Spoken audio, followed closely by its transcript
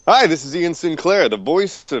Hi, this is Ian Sinclair, the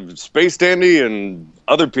voice of Space Dandy and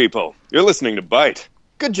other people. You're listening to Bite.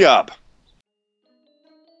 Good job.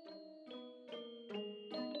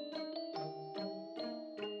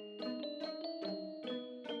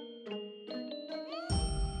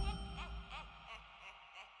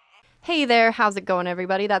 Hey there, how's it going,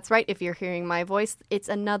 everybody? That's right, if you're hearing my voice, it's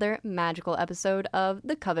another magical episode of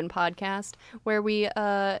the Coven Podcast, where we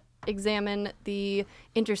examine the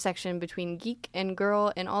intersection between geek and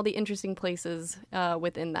girl and all the interesting places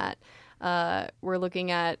within that. We're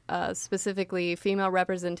looking at specifically female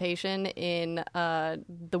representation in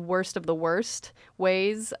the worst of the worst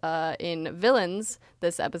ways in villains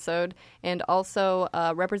this episode, and also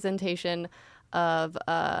representation of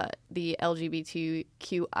the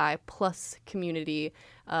LGBTQI plus community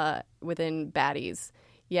within baddies.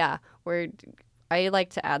 Yeah, I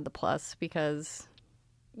like to add the plus because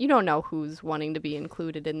you don't know who's wanting to be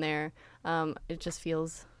included in there. It just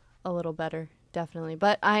feels a little better, definitely.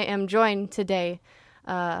 But I am joined today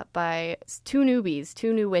by two newbies,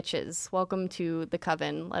 two new witches. Welcome to the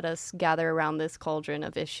Coven. Let us gather around this cauldron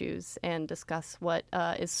of issues and discuss what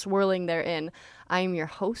is swirling therein. I am your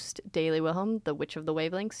host, Daly Wilhelm, the Witch of the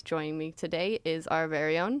Wavelengths. Joining me today is our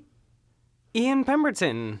very own Ian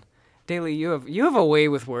Pemberton. Daly, you have a way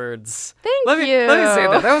with words. Thank you. Let me say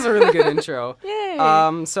that. That was a really good intro. Yay.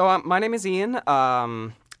 My name is Ian.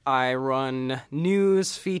 I run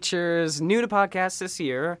news, features, new to podcasts this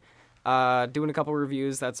year. Doing a couple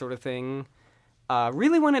reviews, that sort of thing.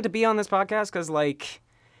 Really wanted to be on this podcast because, like,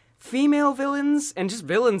 female villains and just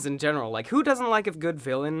villains in general. Like, who doesn't like a good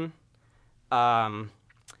villain?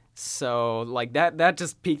 So, like, that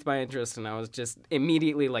just piqued my interest, and I was just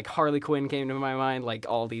immediately, like, Harley Quinn came to my mind. Like,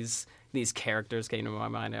 all these characters came to my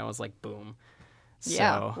mind, and I was like, boom.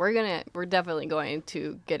 Yeah, we're definitely going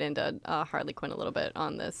to get into Harley Quinn a little bit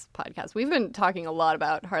on this podcast. We've been talking a lot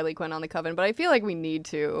about Harley Quinn on the Coven, but I feel like we need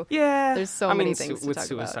to. Yeah, there's so many things to with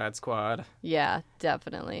talk about. Suicide Squad. Yeah,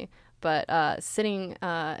 definitely. But sitting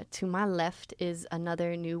to my left is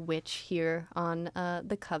another new witch here on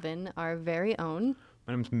the Coven, our very own.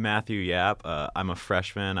 My name's Matthew Yap. I'm a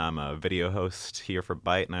freshman. I'm a video host here for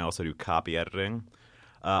Byte, and I also do copy editing.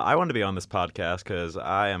 I wanted to be on this podcast because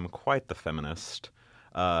I am quite the feminist.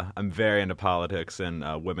 I'm very into politics and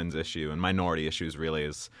women's issue, and minority issues really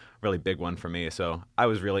is a really big one for me. So I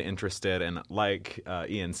was really interested, and like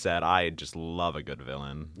Ian said, I just love a good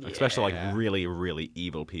villain, especially like really, really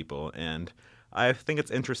evil people. And I think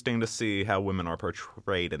it's interesting to see how women are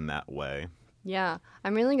portrayed in that way. Yeah,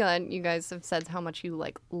 I'm really glad you guys have said how much you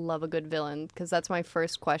like love a good villain, because that's my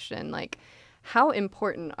first question. Like, how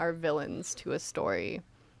important are villains to a story?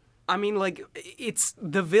 I mean, like, it's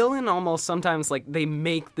the villain almost sometimes, like, they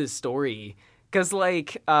make the story. Because,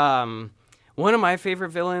 like, one of my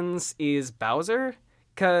favorite villains is Bowser.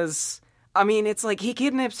 Because, I mean, it's like he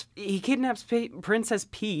kidnaps Princess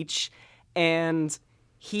Peach, and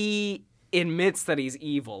he admits that he's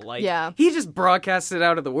evil. Like, yeah. He just broadcasts it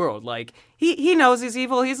out of the world. Like, he knows he's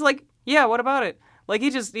evil. He's like, yeah, what about it? Like,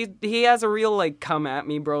 he has a real, like, come at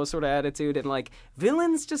me, bro, sort of attitude. And, like,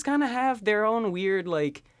 villains just kind of have their own weird,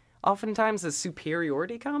 like, oftentimes a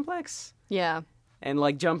superiority complex. Yeah. And,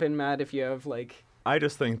 like, jump in, Matt, if you have, like... I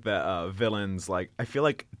just think that villains, like, I feel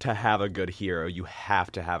like to have a good hero, you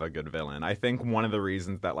have to have a good villain. I think one of the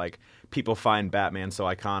reasons that, like, people find Batman so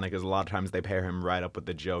iconic is a lot of times they pair him right up with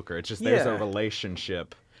the Joker. It's just there's a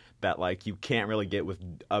relationship that, like, you can't really get with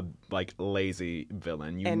a, like, lazy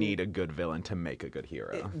villain. You need a good villain to make a good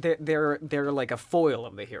hero. They're like a foil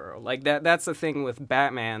of the hero. Like, that's the thing with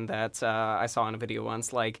Batman that I saw in a video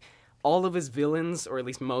once. Like, all of his villains, or at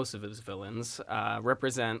least most of his villains,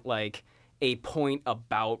 represent, like, a point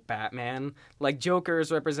about Batman. Like, Joker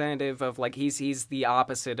is representative of, like, he's the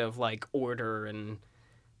opposite of, like, order and,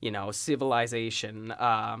 you know, civilization.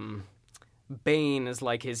 Bane is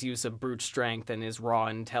like his use of brute strength and his raw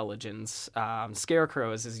intelligence.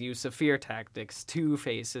 Scarecrow is his use of fear tactics.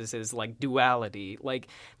 Two-Face is his, like, duality. Like,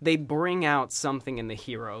 they bring out something in the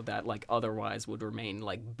hero that, like, otherwise would remain,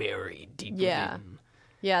 like, buried deep within.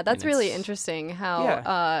 Yeah, that's really interesting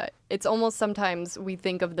how it's almost sometimes we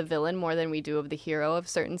think of the villain more than we do of the hero of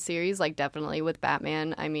certain series, like definitely with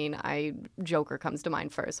Batman. I mean, Joker comes to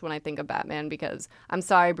mind first when I think of Batman because I'm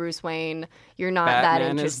sorry, Bruce Wayne, you're not that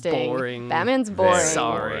interesting. Batman is boring. Batman's boring.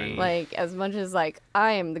 Sorry. Like, as much as, like,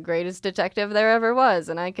 I am the greatest detective there ever was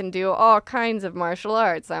and I can do all kinds of martial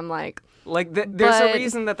arts, I'm like... Like, there's a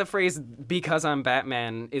reason that the phrase "because I'm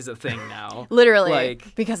Batman" is a thing now. Literally,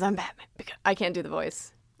 like, because I'm Batman. I can't do the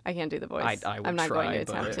voice. I can't do the voice. I would I'm not try, going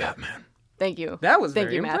to attempt to. Batman. Thank you. That was Thank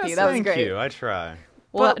very you, Matthew. impressive. That was Thank great. you. I try.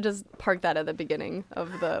 We'll just park that at the beginning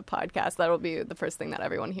of the podcast. That'll be the first thing that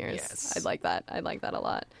everyone hears. Yes. I'd like that. I'd like that a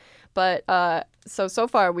lot. But so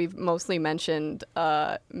far we've mostly mentioned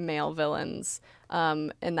male villains,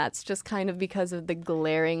 and that's just kind of because of the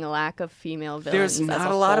glaring lack of female villains. There's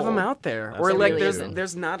not a lot of them whole. out there, That's or like really there's isn't.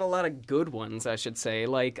 there's not a lot of good ones, I should say.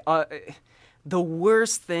 Like the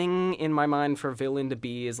worst thing in my mind for villain to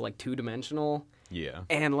be is like two-dimensional, Yeah.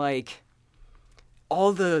 and like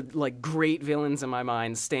all the like great villains in my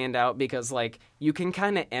mind stand out because like you can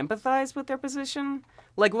kind of empathize with their position.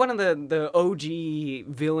 Like one of the OG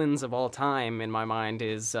villains of all time in my mind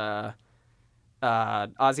is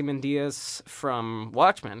Ozymandias from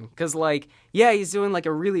Watchmen, because like yeah, he's doing like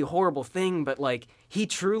a really horrible thing, but like he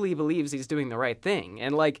truly believes he's doing the right thing.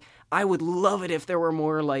 And like I would love it if there were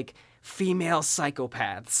more like female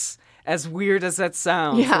psychopaths, as weird as that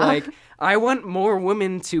sounds. Yeah. Like I want more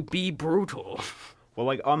women to be brutal. Well,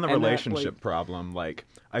 like on the And that, relationship like- problem, like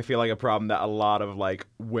I feel like a problem that a lot of like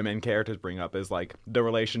women characters bring up is like the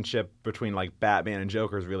relationship between like Batman and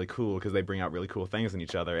Joker is really cool because they bring out really cool things in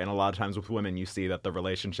each other. And a lot of times with women, you see that the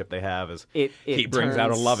relationship they have is It he brings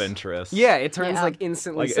out a turns- love interest. Yeah, it turns Yeah. like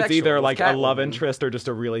instantly Like sexual. it's either with like a love Catwoman. interest or just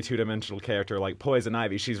a really two-dimensional character. Like Poison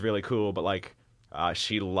Ivy, she's really cool, but like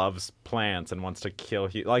she loves plants and wants to kill.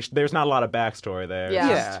 Like there's not a lot of backstory there. Yeah.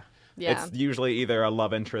 Yeah. Yeah. It's usually either a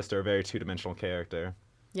love interest or a very two-dimensional character.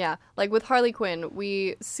 Yeah, like with Harley Quinn,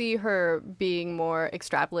 we see her being more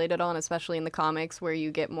extrapolated on, especially in the comics, where you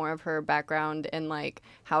get more of her background and like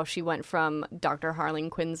how she went from Dr. Harlan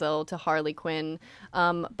Quinzel to Harley Quinn.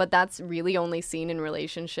 But that's really only seen in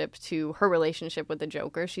relationship to her relationship with the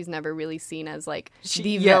Joker. She's never really seen as like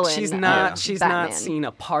the villain. She's of not. She's Batman. not seen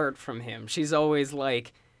apart from him. She's always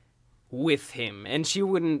like with him, and she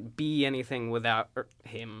wouldn't be anything without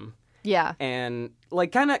him. Yeah, And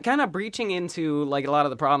like kind of breaching into like a lot of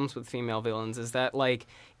the problems with female villains is that like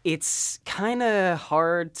it's kind of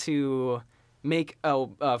hard to make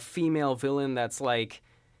a female villain that's like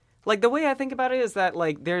the way I think about it is that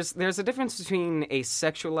like there's a difference between a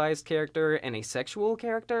sexualized character and a sexual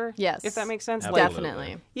character. Yes. If that makes sense. Absolutely.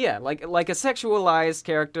 definitely. Yeah, like a sexualized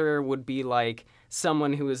character would be like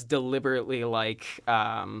someone who is deliberately like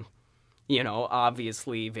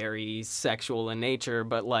obviously very sexual in nature,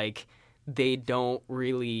 but like they don't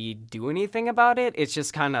really do anything about it. It's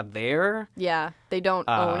just kind of there. Yeah, they don't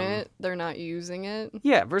own it. They're not using it.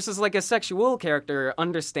 Yeah, versus like a sexual character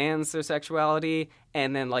understands their sexuality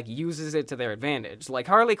and then like uses it to their advantage. Like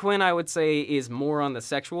Harley Quinn, I would say, is more on the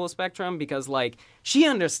sexual spectrum because like she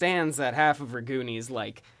understands that half of her Goonies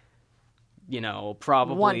like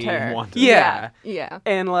probably Want her. Want it. Yeah. Yeah.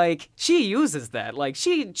 And like she uses that. Like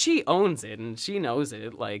she owns it and she knows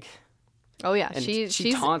it. Like Oh yeah, and she's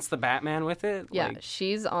taunts the Batman with it. Yeah, Like,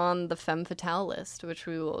 she's on the femme fatale list, which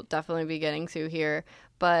we will definitely be getting to here.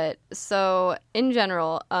 But so in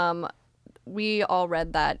general, we all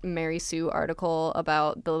read that Mary Sue article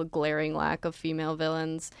about the glaring lack of female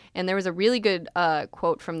villains, and there was a really good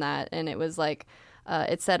quote from that, and it was like.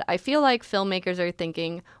 It said, I feel like filmmakers are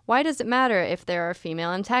thinking, why does it matter if there are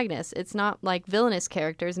female antagonists? It's not like villainous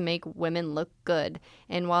characters make women look good.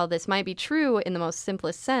 And while this might be true in the most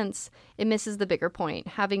simplest sense, it misses the bigger point.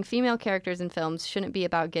 Having female characters in films shouldn't be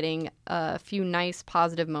about getting a few nice,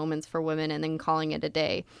 positive moments for women and then calling it a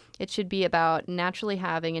day. It should be about naturally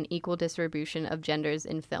having an equal distribution of genders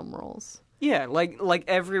in film roles. yeah, like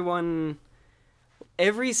everyone,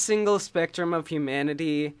 every single spectrum of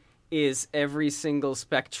humanity is every single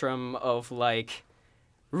spectrum of like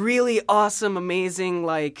really awesome, amazing,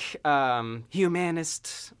 like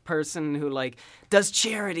humanist person who like does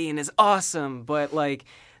charity and is awesome, but like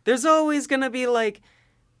there's always gonna be like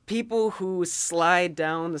people who slide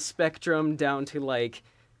down the spectrum down to like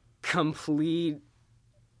complete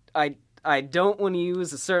I don't want to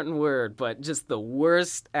use a certain word, but just the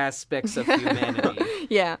worst aspects of humanity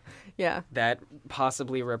Yeah. that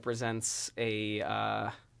possibly represents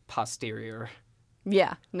a posterior.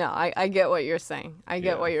 Yeah. No, I get what you're saying. I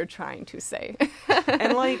get Yeah. what you're trying to say.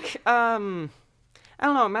 And like I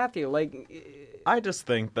don't know, Matthew, like I just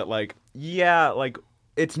think that, like, yeah, like,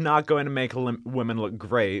 it's not going to make women look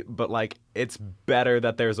great, but, like, it's better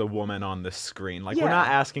that there's a woman on the screen. Like, we're Yeah. not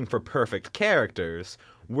asking for perfect characters.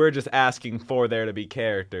 We're just asking for there to be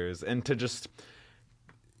characters. And to just,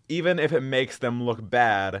 even if it makes them look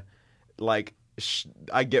bad, like,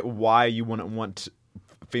 I get why you wouldn't want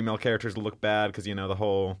female characters to look bad, because, the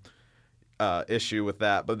whole issue with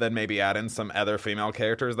that, but then maybe add in some other female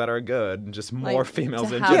characters that are good, and just more Like, females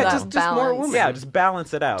to in have general. that just more balance. women. Yeah, just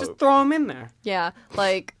balance it out. Just throw them in there. Yeah,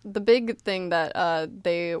 like the big thing that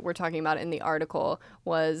they were talking about in the article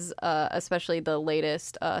was especially the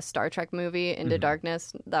latest Star Trek movie, Into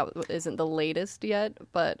Darkness. That isn't the latest yet,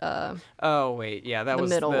 but Oh wait, yeah, that The was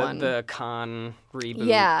middle one. the Khan reboot.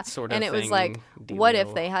 yeah, sort of and it was thing like, what if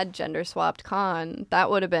deal. they had gender swapped Khan? That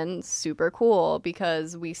would have been super cool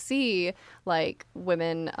because we see like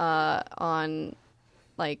women on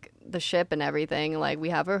like the ship and everything. Like we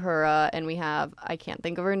have Uhura and we have, I can't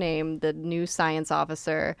think of her name, the new science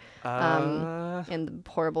officer, and the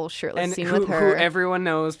horrible shirtless and scene who, with her. who everyone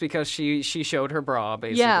knows because she showed her bra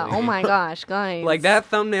basically. Yeah. Oh my gosh, guys. Like that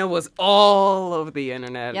thumbnail was all over the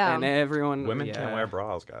internet, Yeah. and everyone. Women yeah. can't wear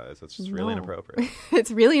bras, guys. It's just really No. inappropriate.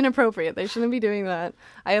 It's really inappropriate. They shouldn't be doing that.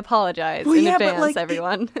 I apologize Well, in yeah, but, advance, like,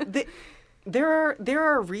 everyone. There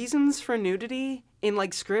are reasons for nudity in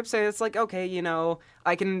like scripts, and it's like, okay, you know,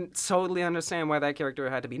 I can totally understand why that character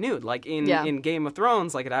had to be nude. Like in Game of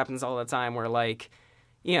Thrones, like it happens all the time where like,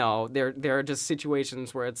 you know, there are just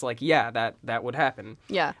situations where it's like, yeah, that would happen.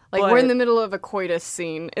 Yeah. Like But- we're in the middle of a coitus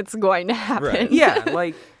scene. It's going to happen. Right. Yeah,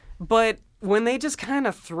 like, but when they just kind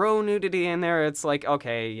of throw nudity in there, it's like,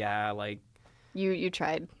 okay, yeah, like, You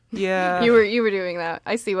tried. yeah, You were doing that.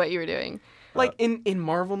 I see what you were doing. like in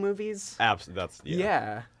Marvel movies. That's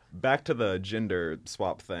Yeah. Back to the gender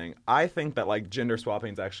swap thing. I think that like gender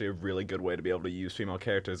swapping is actually a really good way to be able to use female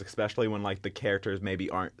characters, especially when like the characters maybe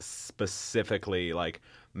aren't specifically like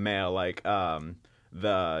male. Like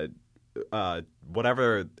the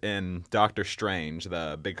whatever in Doctor Strange,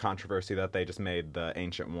 the big controversy that they just made the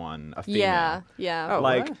Ancient One a female. Yeah. Yeah. Oh,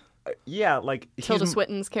 Like what? yeah, like Tilda he's-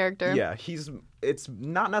 Swinton's character. Yeah, it's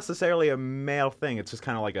not necessarily a male thing. It's just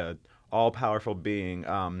kind of like a all-powerful being.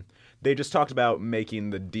 They just talked about making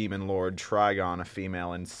the Demon Lord Trigon a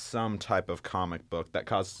female in some type of comic book that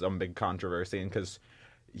caused some big controversy, and because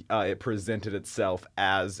it presented itself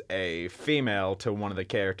as a female to one of the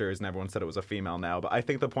characters, and everyone said it was a female now. But I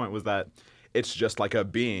think the point was that it's just like a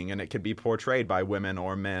being, and it could be portrayed by women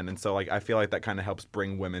or men, and so like I feel like that kind of helps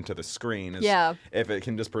bring women to the screen. Yeah. If it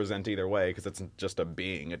can just present either way, because it's just a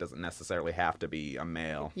being, it doesn't necessarily have to be a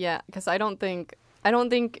male. Yeah, because I don't think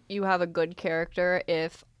you have a good character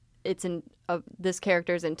if it's in this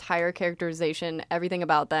character's entire characterization, everything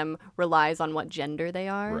about them relies on what gender they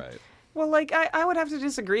are. Right. Well, like I would have to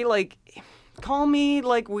disagree. Like, call me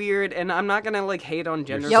like weird, and I'm not gonna like hate on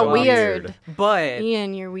gender Yeah, swaps. weird. But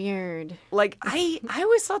Ian, you're weird. like I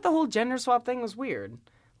always thought the whole gender swap thing was weird.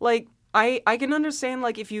 Like I can understand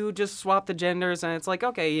like if you just swap the genders and it's like,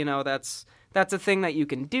 okay, you know, that's a thing that you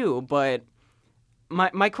can do, but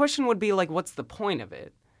my question would be like, what's the point of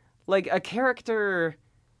it? Like a character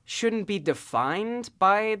shouldn't be defined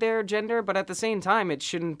by their gender, but at the same time it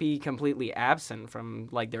shouldn't be completely absent from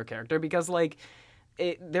like their character, because like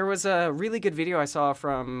there was a really good video I saw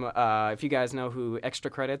from if you guys know who Extra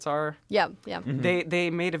Credits are. Yeah, yeah. They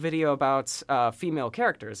made a video about female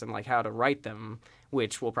characters and like how to write them,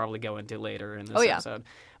 which we'll probably go into later in this episode.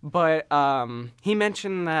 But he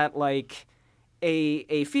mentioned that like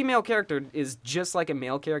a female character is just like a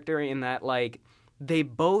male character in that like they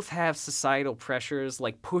both have societal pressures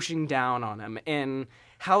like pushing down on them, and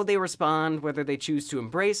how they respond, whether they choose to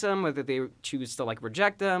embrace them, whether they choose to like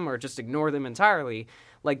reject them or just ignore them entirely,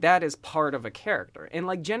 like that is part of a character. And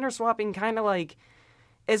like gender swapping kind of like,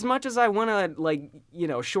 as much as I want to like, you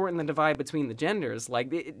know, shorten the divide between the genders,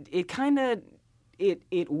 like it kind of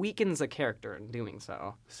it weakens a character in doing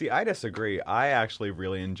so. See, I disagree. I actually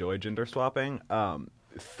really enjoy gender swapping. The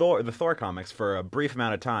Thor comics, for a brief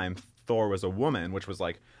amount of time, Thor was a woman, which was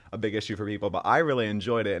like a big issue for people, but I really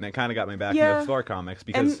enjoyed it, and it kind of got me back into Thor comics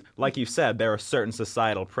because, and, like you said, there are certain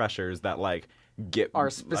societal pressures that like are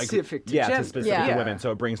specific to to gender. specific to women,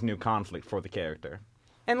 so it brings new conflict for the character.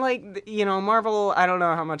 And like you know, Marvel, I don't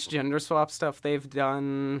know how much gender swap stuff they've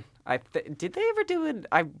done. Did they ever do it?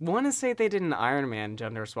 I want to say they did an Iron Man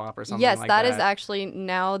gender swap or something. Yes, like that is actually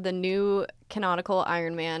now the new canonical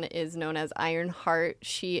Iron Man is known as Ironheart.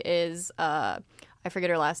 She is I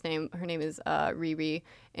forget her last name. Her name is Riri,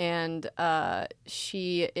 and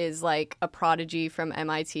she is like a prodigy from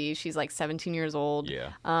MIT. She's like 17 years old.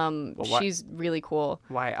 Yeah. She's really cool.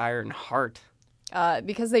 Why Ironheart?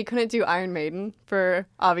 Because they couldn't do Iron Maiden for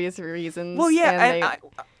obvious reasons. Well, yeah, and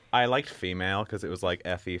I liked female because it was like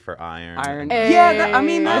Effie for iron. Iron. Hey. Yeah, I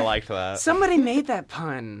mean, I liked that. somebody made that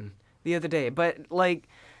pun the other day, but like,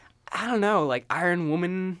 I don't know, like Iron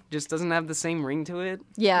Woman just doesn't have the same ring to it.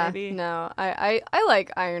 Yeah, maybe? no, I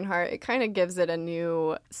like Ironheart. It kind of gives it a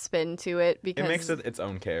new spin to it because It makes it its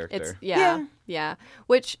own character. it's Yeah. yeah.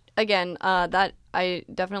 Which again, that I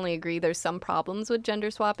definitely agree. There's some problems with gender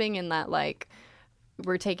swapping in that like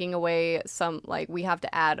we're taking away some like we have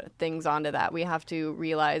to add things onto that. We have to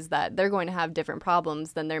realize that they're going to have different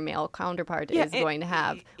problems than their male counterpart is going to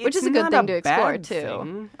have, which is a good thing to explore too.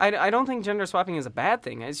 Thing. I don't think gender swapping is a bad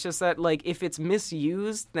thing. It's just that like if it's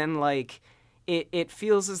misused, then like it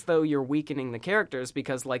feels as though you're weakening the characters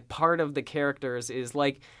because like part of the characters is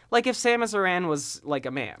like if Samus Aran was like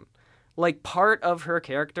a man, like part of her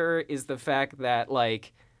character is the fact that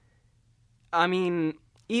like I mean.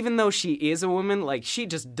 Even though she is a woman, like she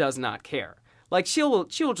just does not care. Like she'll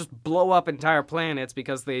just blow up entire planets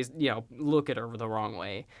because they look at her the wrong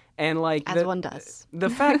way. And like As one does. The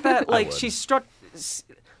fact that like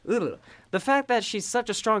would. the fact that she's such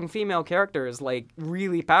a strong female character is like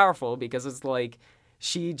really powerful because it's like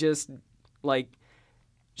she just like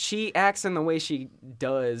she acts in the way she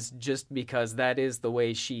does just because that is the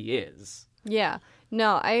way she is. Yeah.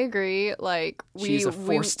 No, I agree. Like She's a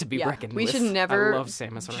force to be reckoned we with. should never I love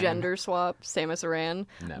Samus Aran. gender swap Samus Aran.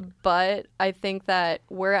 No. But I think that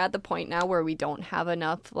we're at the point now where we don't have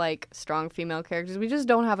enough like strong female characters. We just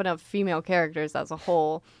don't have enough female characters as a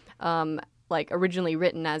whole, like originally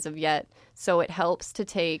written as of yet. So it helps to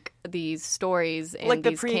take these stories and like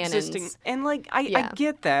the these pre-existing canons. and like I Yeah.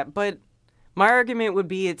 get that, but my argument would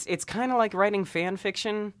be it's kind of like writing fan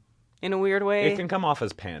fiction in a weird way. It can come off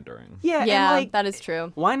as pandering. Yeah, Yeah, and like that is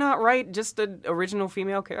true. why not write just an original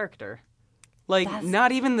female character? Like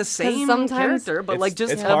not even the same sometimes character, but like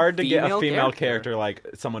just it's a hard to get a female female character like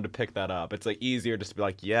someone to pick that up. It's like easier just to be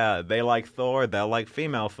like, yeah, they like Thor, they'll like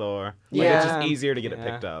female Thor. Like, it's just Yeah. easier to get it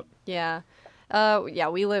Yeah. picked up. Yeah. Yeah,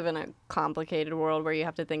 we live in a complicated world where you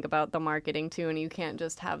have to think about the marketing too, and you can't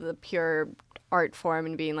just have the pure art form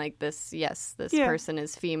and being like this Yeah. person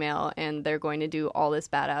is female and they're going to do all this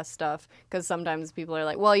badass stuff, because sometimes people are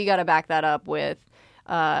like, well, you got to back that up with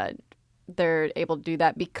they're able to do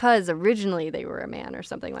that because originally they were a man or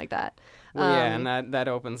something like that. Well, yeah, and that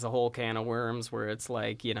opens the whole can of worms where it's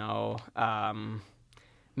like,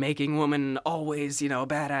 making women always,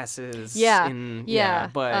 badasses. Yeah,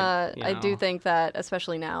 but I do think that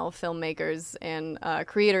especially now filmmakers and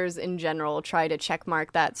creators in general try to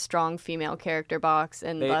checkmark that strong female character box,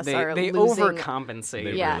 and thus are they losing. overcompensate.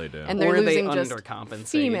 They Yeah, really do. and they're Or they losing just undercompensate.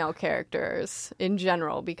 female characters in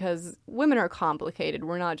general because women are complicated.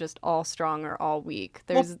 We're not just all strong or all weak.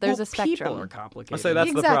 There's a spectrum. People are complicated. I say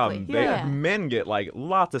that's the Exactly, problem. yeah. Men get like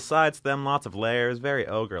lots of sides to them, lots of layers, very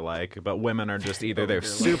ogre-like. But women are just either they're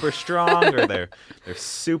super strong or they're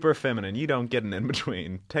super feminine. You don't get an in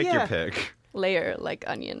between. Take your Yeah. pick. Layer like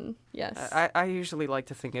onion. Yes. I usually like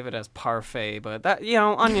to think of it as parfait, but that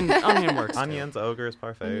onion works. too. Onions, ogres,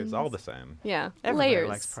 parfaits, all the same. Yeah, Everybody layers.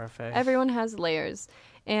 likes parfait. Everyone has layers.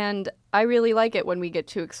 And I really like it when we get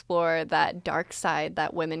to explore that dark side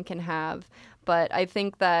that women can have. But I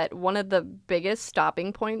think that one of the biggest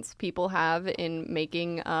stopping points people have in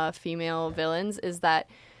making female villains is that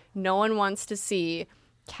no one wants to see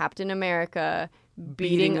Captain America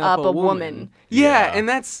beating up a woman. Yeah, Yeah. and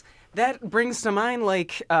that brings to mind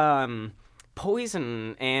like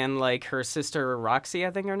Poison and like her sister Roxy,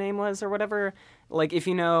 I think her name was, or whatever. Like if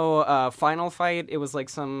you know Final Fight, it was like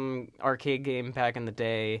some arcade game back in the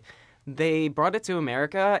day. They brought it to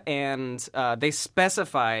America and they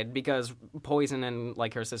specified, because Poison and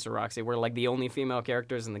like her sister Roxy were like the only female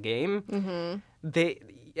characters in the game.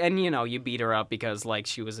 Mm-hmm. You beat her up because like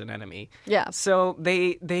she was an enemy. Yeah. So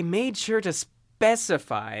they made sure to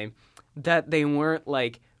specify that they weren't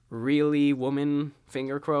like really woman,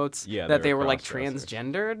 finger quotes. Yeah, that they they were were like cross-dressers.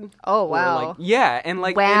 transgendered. Oh, Or, wow. like, yeah, and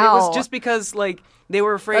like and it Wow. was just because like they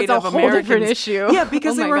were afraid That's a of whole Americans. different issue. Yeah,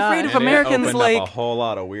 because Oh they my were afraid gosh. of Americans it opened like up a whole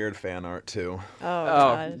lot of weird fan art too. Oh,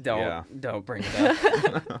 God. don't bring it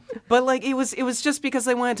up. But like it was just because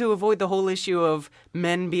they wanted to avoid the whole issue of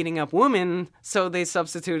men beating up women, so they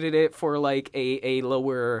substituted it for like a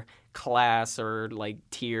lower class or like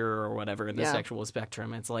tier or whatever in the Yeah. sexual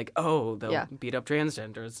spectrum. It's like, oh, they'll Yeah. beat up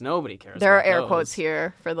transgenders. Nobody cares. There are about air those. quotes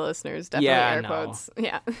here for the listeners. Definitely Yeah, air no. quotes.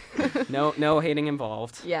 Yeah. No hating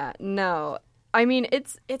involved. Yeah, no. I mean,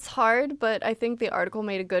 it's hard, but I think the article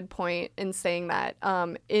made a good point in saying that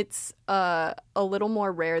it's a little more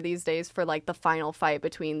rare these days for like the final fight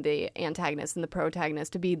between the antagonist and the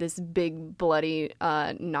protagonist to be this big bloody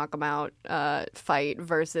knock 'em out fight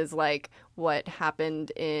versus like what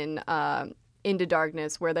happened in Into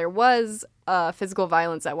Darkness, where there was physical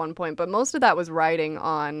violence at one point, but most of that was riding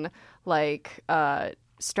on like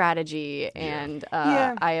strategy and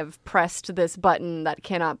Yeah. I have pressed this button that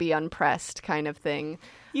cannot be unpressed kind of thing.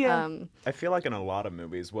 Yeah. I feel like in a lot of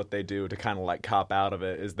movies, what they do to kind of like cop out of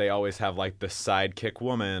it is they always have like the sidekick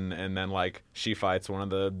woman, and then like she fights one of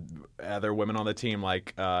the other women on the team.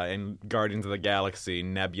 Like in Guardians of the Galaxy,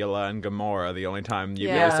 Nebula and Gamora. The only time you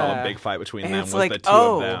really saw a big fight between And them it's was like, the two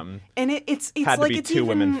of them. And it's Had to like be it's two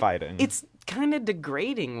women even- fighting. It's kind of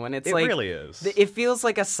degrading when it's It like really is. It feels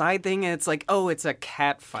like a side thing, and it's like, oh, it's a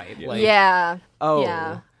cat fight. Like, Yeah. Oh.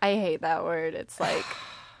 Yeah. I hate that word. It's like,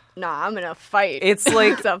 nah, I'm gonna fight. It's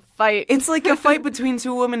like- it's a fight. It's like a fight between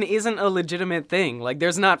two women isn't a legitimate thing. Like,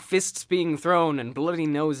 there's not fists being thrown and bloody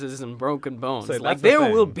noses and broken bones. So like, that's the there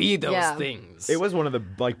thing. will be those Yeah. things. It was one of the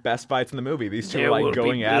like best fights in the movie. These two There were will like be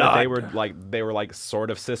going at it. They blood. were like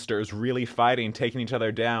sort of sisters, really fighting, taking each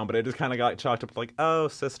other down. But it just kind of got chalked up like, oh,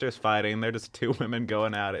 sisters fighting. They're just two women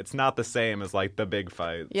going at it. It's not the same as like the big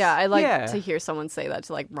fights. Yeah, I like Yeah. to hear someone say that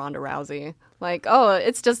to like Ronda Rousey. Like, oh,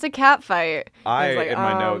 it's just a cat fight. I was like, in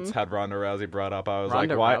my notes had Ronda Rousey brought up. I was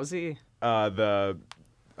Ronda like, why? Rousey? The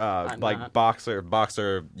like not. boxer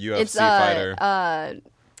UFC It's fighter.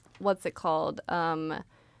 what's it called?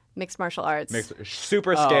 Mixed martial arts.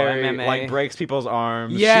 Super Oh, scary, MMA. like breaks people's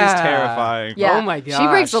arms. Yeah. She's terrifying. Yeah. Oh my She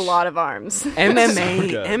breaks a gosh. lot of arms. MMA,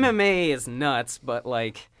 good. MMA is nuts, but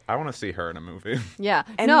like, I want to see her in a movie. Yeah.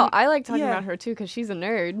 And- no, I like talking yeah. about her too because she's a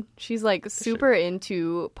nerd. She's like super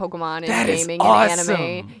into Pokemon and That is gaming and awesome.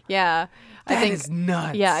 anime. Yeah. I that think is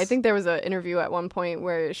nuts. Yeah, I think there was an interview at one point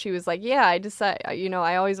where she was like, "Yeah, I decided,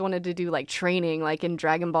 I always wanted to do like training, like in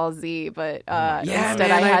Dragon Ball Z, but instead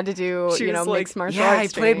man, I had to do, she was like, mixed martial yeah, arts." I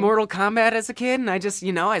played training." Mortal Kombat as a kid, and I just,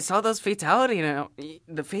 I saw those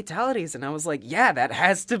the fatalities, and I was like, yeah, that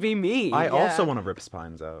has to be me. I also Yeah. want to rip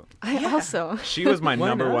spines out. I also. She was my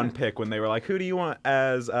number not? one pick when they were like, "Who do you want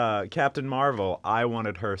as Captain Marvel?" I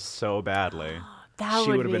wanted her so badly. That She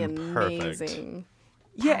would would've be been perfect. amazing.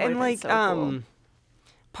 yeah, That and would've like, been so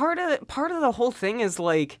cool. part of the whole thing is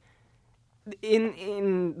like,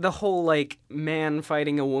 in the whole like man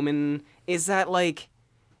fighting a woman is that like,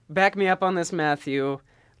 back me up on this, Matthew.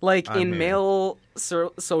 Like I'm in here. male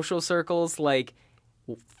social circles, like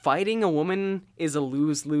fighting a woman is a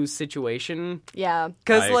lose-lose situation. Yeah.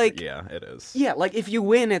 Because like, yeah, it is. yeah, like if you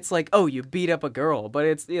win, it's like, oh, you beat up a girl,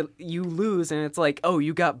 but you lose, and it's like, oh,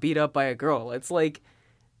 you got beat up by a girl. It's like,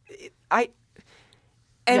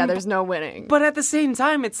 Yeah, there's no winning. But at the same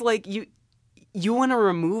time, it's like you want to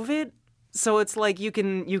remove it, so it's like you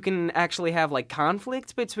can actually have like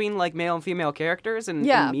conflict between like male and female characters in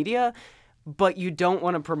media, but you don't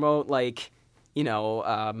want to promote like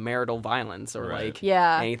marital violence or Right. like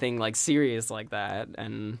Yeah. anything like serious like that.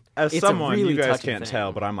 And As it's a someone, really you guys touchy can't thing.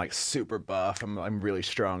 tell, but I'm like super buff. I'm really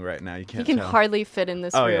strong right now. You he can't can tell. hardly fit in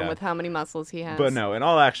this Oh, room yeah. with how many muscles he has. But no, in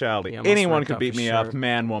all actuality, He almost anyone ripped could off beat his me up, shirt.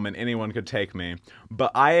 man, woman, anyone could take me.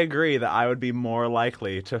 But I agree that I would be more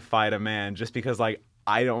likely to fight a man just because, like,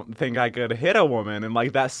 I don't think I could hit a woman. And,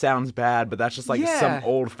 like, that sounds bad, but that's just, like, Yeah. some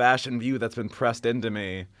old-fashioned view that's been pressed into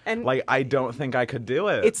me. And- like, I don't think I could do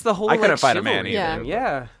it. It's the whole I couldn't like, fight a man chivalry either. thing.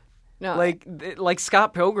 Yeah. no, Like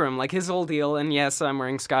Scott Pilgrim, like his whole deal, and yes, I'm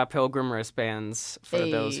wearing Scott Pilgrim wristbands for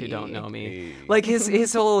those who don't know me. Like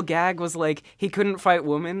his whole gag was like he couldn't fight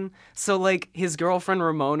women, so like his girlfriend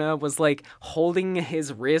Ramona was like holding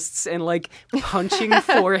his wrists and like punching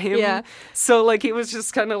for him. Yeah. So like he was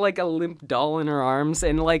just kind of like a limp doll in her arms,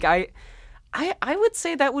 and like I would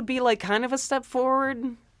say that would be like kind of a step forward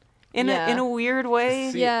in Yeah. a weird way.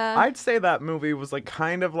 See, Yeah. I'd say that movie was, like,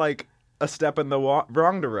 kind of like a step in the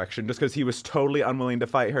wrong direction just because he was totally unwilling to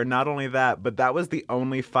fight her. Not only that, but that was the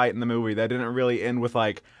only fight in the movie that didn't really end with,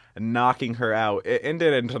 like, knocking her out. It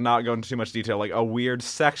ended into, not going into too much detail, like a weird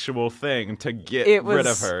sexual thing to get rid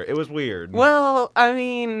of her. It was weird. Well, I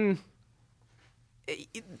mean,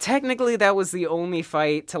 technically that was the only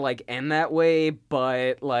fight to like end that way,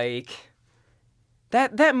 but like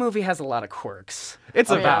that movie has a lot of quirks. It's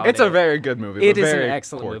about a it. very good movie. It but is an very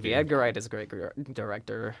excellent quirky. movie. Edgar Wright is a great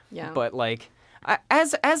director. Yeah. But like,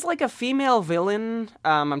 as like a female villain,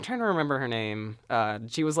 I'm trying to remember her name.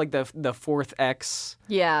 She was like the fourth X.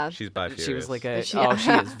 yeah. She's bi-furious. She was like a She- she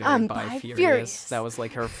is very I'm bi-furious. bi-furious. That was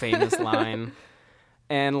like her famous line.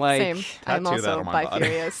 And like, Same. I'm Tattoo that also on my body.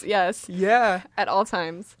 bi-furious. Yes. yeah. At all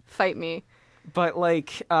times. Fight me. But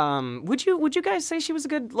like, would you guys say she was a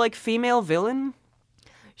good like female villain?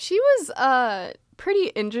 She was pretty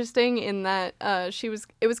interesting in that it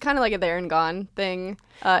was kind of like a there and gone thing.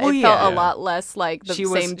 It yeah. felt a lot less like the She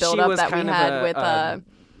was- same she build up was that we kind of had a,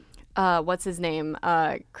 with what's his name?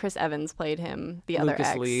 Chris Evans played him, the other Lucas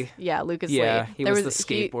ex. Lee. Yeah, Lucas Yeah, Lee. he was the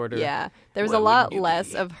skateboarder. Yeah. There was What a lot wouldn't you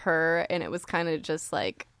less be? of her and it was kind of just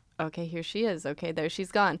like okay, here she is. Okay, there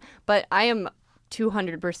she's gone. But I am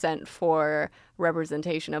 200% for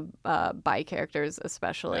representation of bi characters,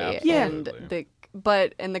 especially. Absolutely.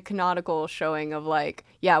 And in the canonical showing of like,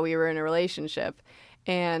 yeah, we were in a relationship,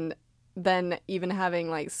 and then even having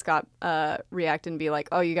like Scott react and be like,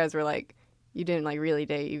 oh, you guys were like, you didn't like really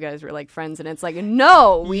date, you guys were like friends, and it's like,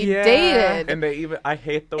 no, we dated. And they even, I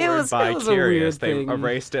hate the It word was a weird bi-curious. They thing.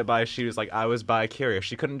 erased it by, she was like, I was bi-curious.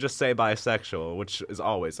 She couldn't just say bisexual, which is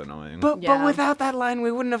always annoying. But Yeah. without that line,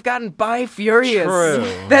 we wouldn't have gotten bi-furious.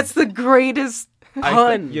 True. That's the greatest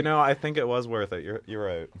pun. I think it was worth it. You're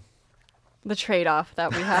right. The trade-off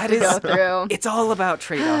that we have That to go is- through. It's all about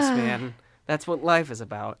trade-offs, man. That's what life is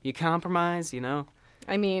about. You compromise, you know?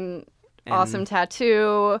 I mean, And- awesome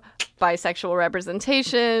tattoo, bisexual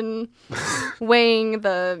representation, weighing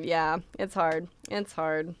it's hard. It's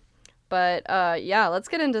hard. But let's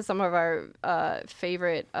get into some of our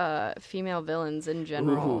favorite female villains in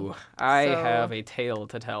general. Ooh, I So- have a tale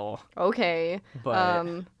to tell. Okay.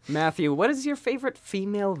 But Matthew, what is your favorite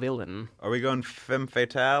female villain? Are we going femme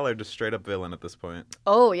fatale or just straight up villain at this point?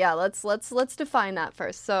 Oh yeah, let's define that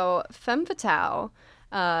first. So femme fatale,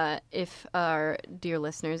 if our dear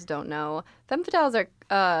listeners don't know, femme fatales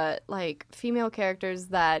are like female characters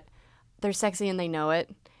that they're sexy and they know it,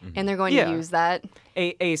 and they're going Yeah. to use that.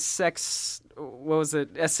 A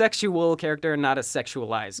sexual character, not a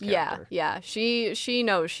sexualized character. Yeah. She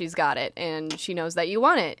knows she's got it, and she knows that you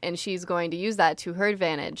want it, and she's going to use that to her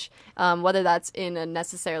advantage. Whether that's in a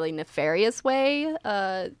necessarily nefarious way,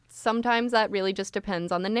 sometimes that really just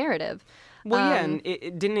depends on the narrative. Well, yeah, and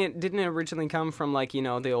it didn't it originally come from like, you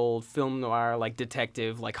know, the old film noir like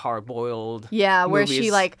detective like hard boiled. Yeah, where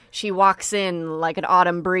movies. she walks in like an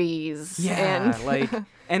autumn breeze. Yeah, and like,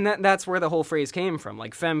 and that's where the whole phrase came from.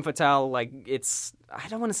 Like femme fatale, like it's, I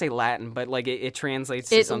don't want to say Latin, but like it translates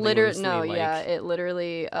to it something literally loosely, like, it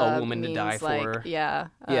literally a woman to means die like, for. Yeah,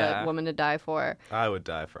 Yeah. a woman to die for. I would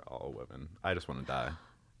die for all women. I just want to die.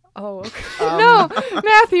 Oh, okay. No,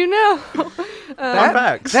 Matthew, no. Fun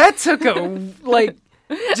facts. that took a like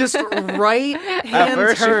just right hand At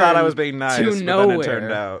first, she turn thought I was being nice, to but nowhere. then it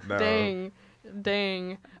turned out no.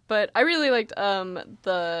 Dang. But I really liked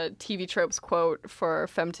the TV tropes quote for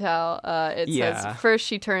femtale. It Yeah. says, first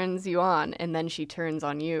she turns you on, and then she turns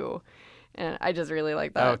on you. And I just really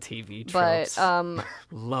like that. Oh, TV tropes. But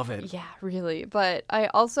Love it. yeah, really. But I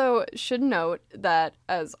also should note that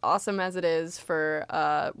as awesome as it is for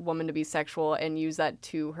a woman to be sexual and use that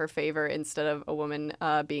to her favor instead of a woman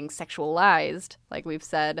being sexualized, like we've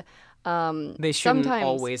said, They shouldn't sometimes,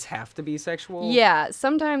 always have to be sexual. yeah,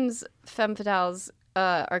 sometimes femme fatales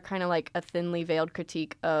are kind of like a thinly veiled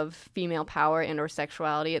critique of female power and or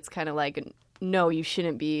sexuality. It's kind of like, no, you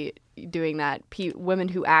shouldn't be doing that. Women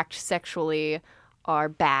who act sexually are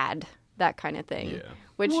bad, that kind of thing. Yeah.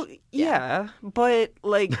 Which, Well, yeah, but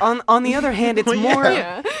like on the other hand, it's Well, more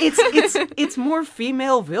yeah. it's more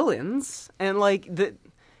female villains, and like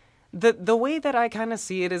the way that I kind of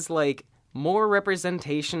see it is like more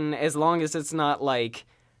representation, as long as it's not like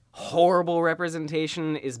horrible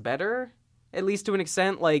representation, is better, at least to an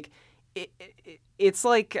extent. Like it's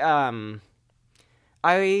like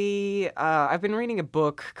I've been reading a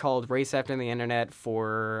book called Race After the Internet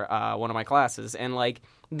for one of my classes, and like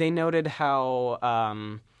they noted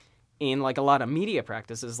how in like a lot of media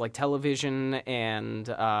practices like television and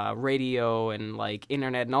radio and like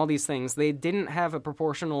internet and all these things, they didn't have a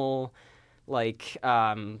proportional like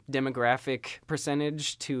demographic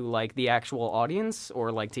percentage to like the actual audience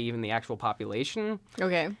or like to even the actual population.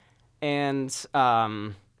 okay. And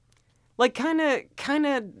like kind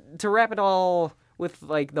of to wrap it all with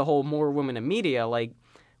like the whole more women in media, like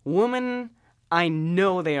women, I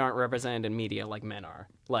know they aren't represented in media like men are.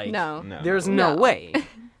 Like No. there's No. no way.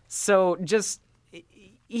 So just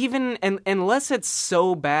even unless it's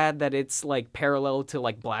so bad that it's like parallel to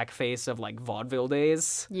like blackface of like vaudeville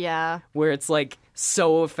days, Yeah. where it's like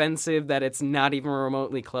so offensive that it's not even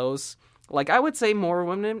remotely close. Like I would say more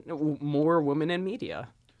women in media.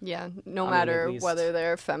 Yeah. No at matter least. whether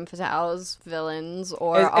they're femme fatales, villains,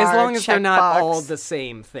 or As long as they're not checkbox. all the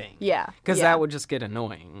same thing. Yeah. Because yeah. that would just get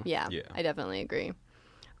annoying. Yeah, Yeah. I definitely agree.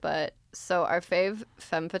 But so our fave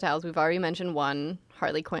femme fatales, we've already mentioned one,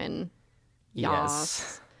 Harley Quinn.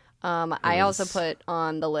 Yes. I also put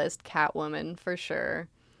on the list Catwoman for sure.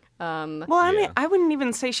 Well, I mean, Yeah. I wouldn't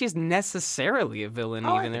even say she's necessarily a villain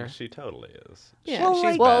I even think there. she totally is. Yeah, Well,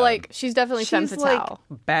 she's like- she's definitely femme She's fatale.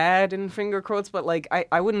 like bad in finger quotes, but like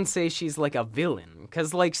I wouldn't say she's like a villain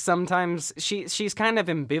because like sometimes she's kind of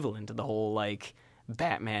ambivalent to the whole like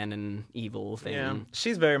Batman and evil thing. Yeah,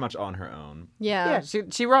 she's very much on her own. Yeah. Yeah,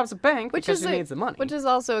 she robs a bank Which because is she needs the money. Which is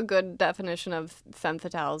also a good definition of femme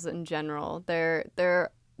fatales in general. They're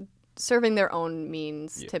serving their own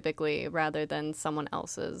means typically rather than someone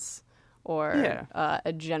else's, or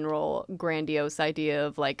a general grandiose idea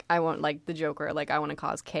of like, I want, like the Joker, like I want to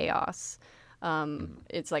cause chaos.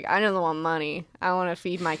 It's like, I don't want money. I want to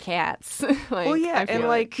feed my cats. Like, well, yeah, I feel and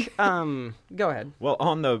like, go ahead. Well,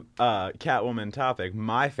 on the Catwoman topic,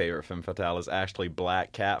 my favorite femme fatale is actually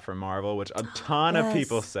Black Cat from Marvel, which a ton of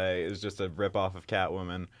people say is just a ripoff of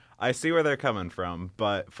Catwoman. I see where they're coming from,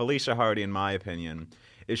 but Felicia Hardy, in my opinion,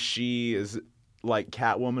 she is like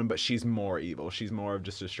Catwoman, but she's more evil. She's more of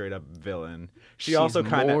just a straight up villain. She's also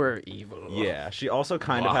kind of more evil. Yeah, she also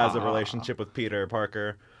kind of has a relationship with Peter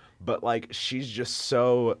Parker, but like she's just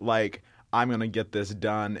so like, I'm gonna get this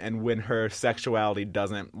done, and when her sexuality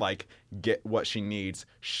doesn't like get what she needs,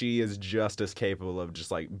 she is just as capable of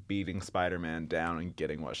just like beating Spider-Man down and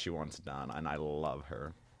getting what she wants done, and I love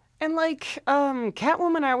her. And, like,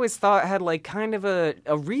 Catwoman I always thought had, like, kind of a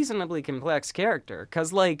reasonably complex character.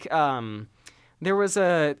 Because, like, there was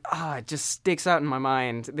it just sticks out in my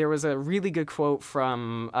mind. There was a really good quote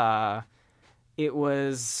from, it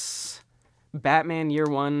was Batman Year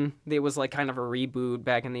One. It was, like, kind of a reboot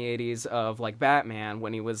back in the 80s of, like, Batman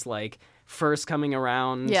when he was, like, first coming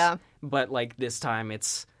around. Yeah. But, like, this time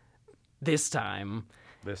it's this time.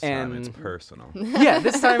 This time it's personal. Yeah,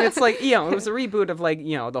 this time it's like, it was a reboot of like,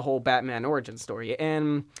 the whole Batman origin story.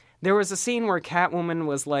 And there was a scene where Catwoman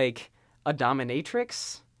was like a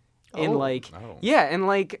dominatrix. And and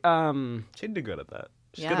like, she'd do good at that.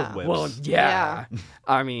 She's Yeah. good at whips. well, yeah.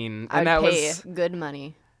 I mean, and I'd that pay was, good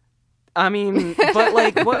money. I mean, but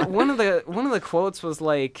like one of the quotes was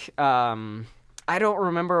like, I don't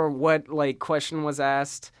remember what like question was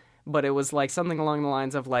asked, but it was like something along the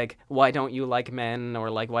lines of like, why don't you like men,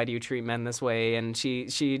 or like, why do you treat men this way? And she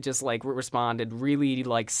just like responded really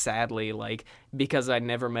like sadly, like, because I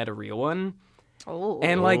never met a real one. Oh.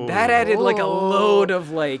 And like that added like a load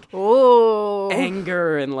of like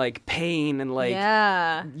anger and like pain, and like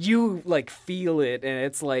you like feel it, and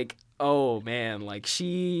it's like, oh man, like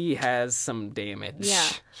she has some damage. Yeah.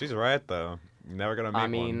 She's right though. Never gonna meet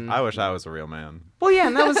mean- one. I wish I was a real man. Well, yeah,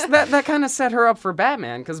 and that was that kind of set her up for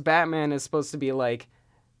Batman, because Batman is supposed to be like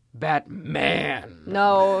Batman.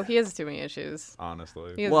 No, he has too many issues.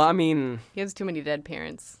 Honestly, He has, Well, I mean, he has too many dead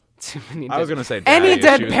parents. too many. I was gonna say any daddy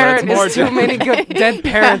dead issues, parent but it's more is too many good dead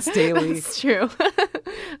parents daily. It's true.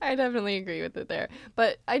 I definitely agree with it there.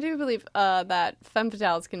 But I do believe that femme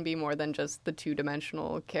fatales can be more than just the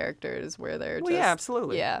two-dimensional characters where they're Well, just... yeah,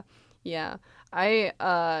 absolutely. Yeah.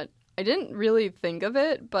 I didn't really think of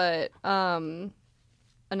it, but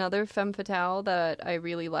another femme fatale that I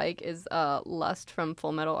really like is Lust from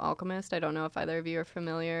Full Metal Alchemist. I don't know if either of you are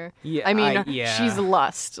familiar. Yeah, I mean, yeah. she's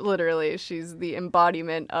Lust, literally. She's the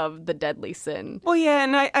embodiment of the deadly sin. Well, yeah,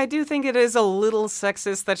 and I do think it is a little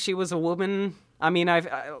sexist that she was a woman. I mean, I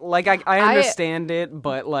understand it,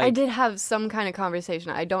 but like I did have some kind of conversation.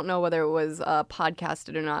 I don't know whether it was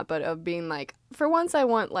podcasted or not, but of being like, for once, I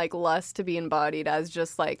want like Lust to be embodied as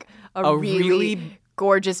just like a really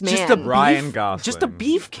gorgeous man. just a Ryan beef- Gosling. just a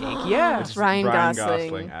beefcake. Yeah, It's Ryan Ryan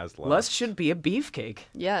Gosling. as Lust should be a beefcake.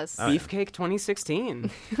 Yes, Beefcake 2016.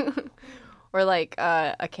 or like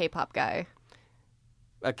a K-pop guy.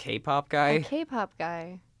 A K-pop guy. A K-pop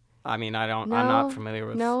guy. I mean, I'm No, not familiar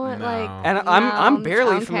with. No, No. like, And I'm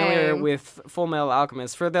barely okay. familiar with Full Metal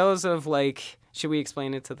Alchemist. For those of like, should we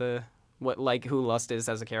explain it to the who Lust is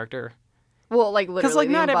as a character? Well, like literally, Because like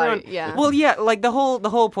the not everyone. embody- Yeah. Well, yeah, like the whole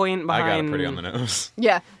point I got behind it pretty on the nose.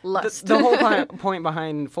 yeah, Lust. the whole point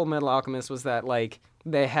behind Full Metal Alchemist was that like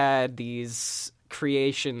they had these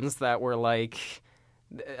creations that were like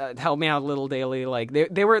help me out, Little Daily. Like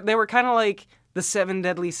they were kind of like the 7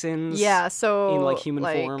 deadly sins. Yeah, so in like human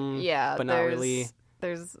form. yeah, but not really.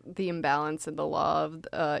 There's the imbalance in the law of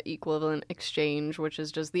equivalent exchange, which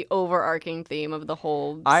is just the overarching theme of the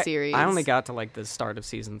whole series. I only got to like the start of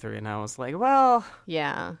season 3, and I was like, well,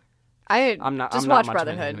 yeah. I'm not just much watch of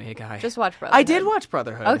an Brotherhood. anime guy. Just watch Brotherhood. I did watch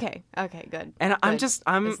Brotherhood. Okay, good. And I'm Good.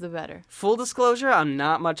 I'm It's the better. full disclosure, I'm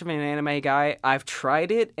not much of an anime guy. I've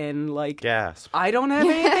tried it, and like Gasp. I don't have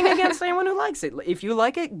anything against anyone who likes it. If you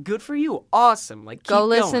like it, good for you. Awesome. Like Go keep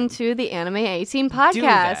listen going. to the Anime 18 that,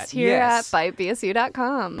 podcast here yes. at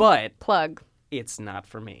ByteBSU.com. But Plug. it's not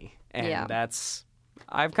for me. And Yeah.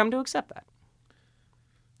 I've come to accept that.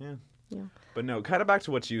 Yeah. Yeah. But no, kind of back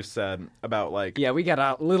to what you said about like Yeah, we got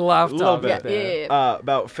a little off Little topic bit. there. Yeah.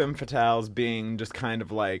 about femme fatales being just kind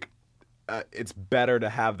of like it's better to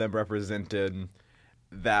have them represented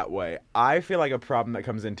that way. I feel like a problem that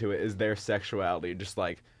comes into it is their sexuality. Just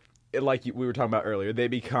like we were talking about earlier, they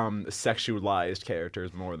become sexualized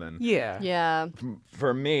characters more than. Yeah. Yeah.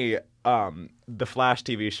 For me, the Flash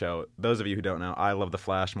TV show. Those of you who don't know, I love the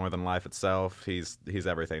Flash more than life itself. He's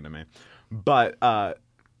everything to me. But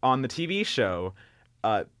on the TV show,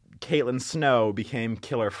 Caitlin Snow became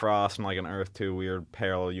Killer Frost in like an Earth 2 weird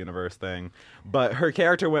parallel universe thing. But her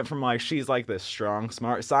character went from like she's like this strong,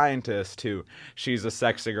 smart scientist to she's a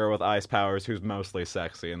sexy girl with ice powers who's mostly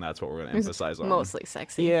sexy, and that's what we're going to emphasize on. Mostly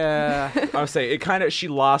sexy. Yeah. I would say she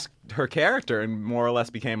lost her character and more or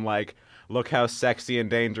less became like, look how sexy and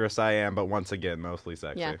dangerous I am, but once again, mostly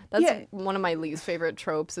sexy. Yeah, that's Yeah. one of my least favorite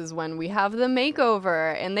tropes is when we have the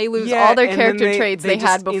makeover and they lose Yeah, all their and character then traits they just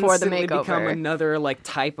had before the instantly become makeover. another like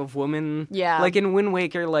type of woman. Yeah. Like in Wind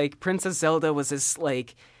Waker, like Princess Zelda was this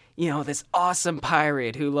like, this awesome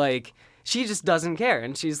pirate who like she just doesn't care,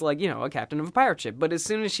 and she's like, a captain of a pirate ship. But as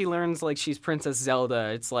soon as she learns like she's Princess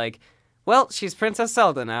Zelda, it's like, well, she's Princess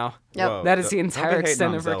Zelda now. Yep. Whoa, That is the don't be entire hating extent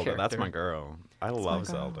on of her Zelda. character. That's my girl. I love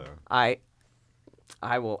Zelda. I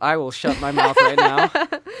will shut my mouth right now.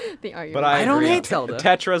 The argument. But I don't agree. hate Zelda.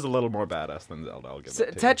 Tetra's a little more badass than Zelda. I'll give it to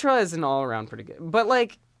you. Tetra is an all around pretty good. But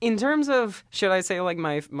like in terms of, should I say like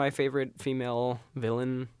my favorite female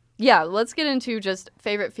villain? Yeah, let's get into just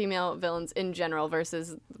favorite female villains in general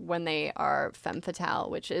versus when they are femme fatale,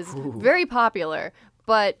 which is very popular.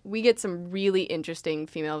 But we get some really interesting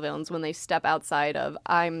female villains when they step outside of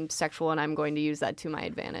I'm sexual and I'm going to use that to my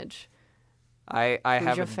advantage. I Who's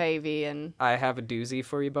have your a, favy and I have a doozy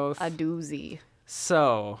for you both. a doozy.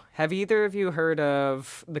 So, have either of you heard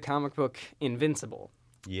of the comic book Invincible?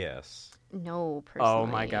 Yes. No, personally. Oh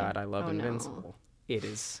my god, I love Oh, no. Invincible. It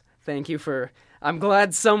is. Thank you for. I'm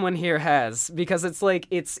glad someone here has, because it's like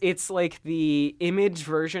like the Image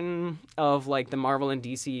version of like the Marvel and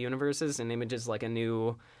DC universes, and Image is like a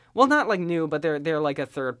new, well, not like new, but they're like a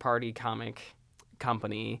third party comic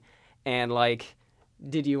company, and like,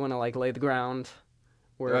 did you want to like lay the ground?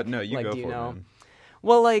 Or No, you like, go do you for know? it, man.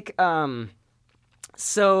 Well, like,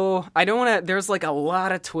 so I don't want to. There's like a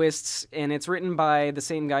lot of twists, and it's written by the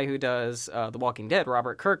same guy who does The Walking Dead,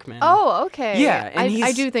 Robert Kirkman. Oh, okay. Yeah, and I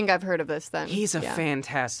he's- do think I've heard of this then. He's a Yeah.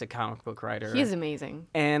 fantastic comic book writer. He is amazing.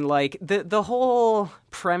 And like the whole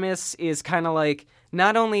premise is kind of like,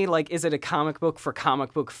 not only like is it a comic book for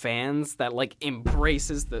comic book fans that like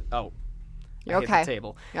embraces the You're I hit okay. the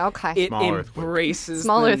table. Okay. It Small earthquake. embraces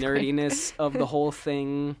Small the earthquake. nerdiness of the whole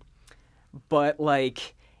thing, but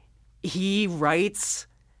like he writes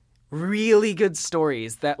really good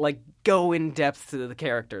stories that like go in depth to the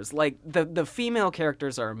characters. Like the female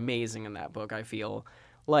characters are amazing in that book, I feel.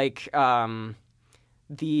 Like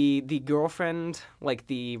the girlfriend, like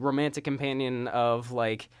the romantic companion of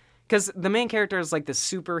like, because the main character is like the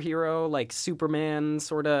superhero, like Superman,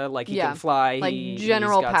 sort of like he Yeah. can fly, Like he's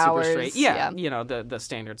general got powers, super straight. Yeah, yeah. the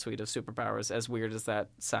standard suite of superpowers, as weird as that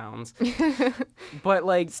sounds. But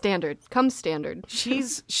like Standard. Comes standard.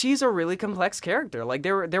 she's a really complex character. Like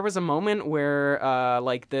there was a moment where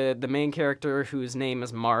like the main character, whose name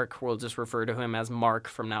is Mark, we'll just refer to him as Mark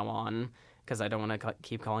from now on because I don't want to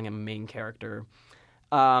keep calling him main character.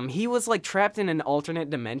 He was like trapped in an alternate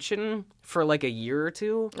dimension for like a year or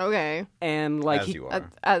two, Okay. and like As he, you are.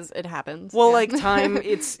 As it happens. well, yeah. like time,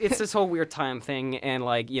 it's this whole weird time thing, and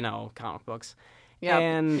like comic books. Yep.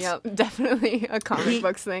 and Yep. Definitely a comic He-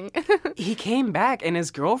 books thing. he came back, and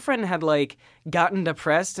his girlfriend had like gotten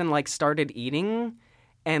depressed and like started eating,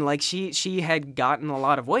 and like she had gotten a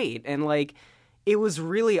lot of weight, and like it was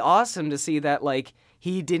really awesome to see that like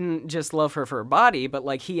he didn't just love her for her body, but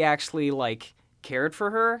like he actually like cared for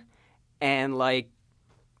her, and like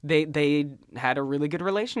they had a really good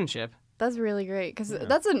relationship. That's really great because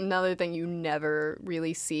that's another thing you never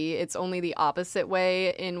really see. It's only the opposite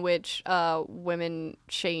way in which women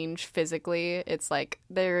change physically. It's like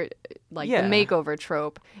they're like Yeah. the makeover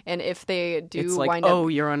trope, and if they do It's like, wind up, oh,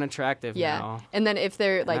 you're unattractive yeah, now. and then if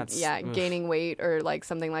they're like That's- oof. gaining weight or like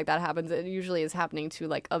something like that happens, it usually is happening to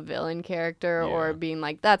like a villain character or Yeah. being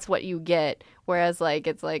like that's what you get. Whereas like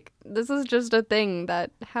it's like this is just a thing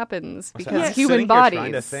that happens because I'm human sitting here bodies.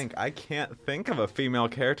 trying to think. I can't think of a female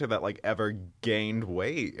character that like ever gained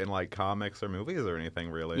weight in like comics or movies or anything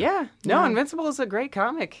really. Yeah. No, Yeah. Invincible is a great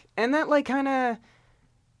comic. And that, like, kind of,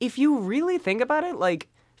 if you really think about it, like,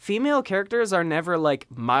 female characters are never, like,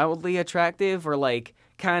 mildly attractive or, like,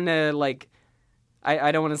 kind of, like,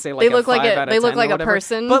 I don't want to say, like, They look like 5 out of they look 10 or like a whatever,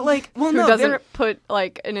 person, but, like, well, who no, doesn't put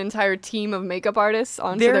like an entire team of makeup artists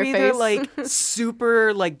onto they're their either, face. like,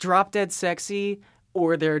 super, like, drop-dead sexy,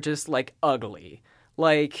 or they're just, like, ugly.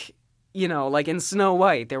 Like, you know, like in Snow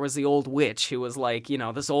White, there was the old witch who was like, you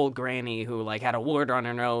know, this old granny who like had a wart on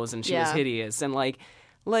her nose and she was Yeah. hideous. And like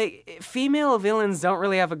female villains don't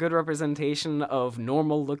really have a good representation of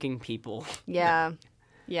normal looking people. Yeah.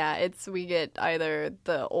 Yeah, we get either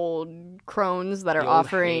the old crones that are The old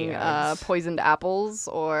offering hags. poisoned apples,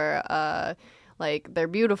 or like they're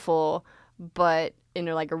beautiful, but in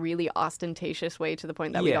like a really ostentatious way to the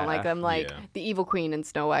point that we don't Yeah, like them, like yeah. the evil queen in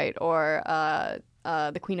Snow White, or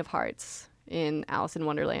the Queen of Hearts in Alice in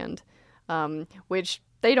Wonderland, which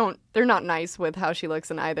they're not nice with how she looks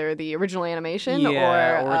in either the original animation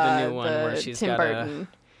Yeah, or the new one the where she's Tim got Burton.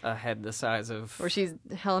 a head the size of... Where she's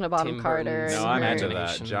Helena Bonham Tim Carter. Burton's No, and I'm her- into that.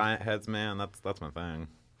 Imagination. Giant heads, man. That's my thing.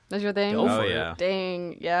 That's your thing? Go Oh for it. yeah.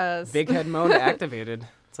 Dang, yes. Big head mode activated.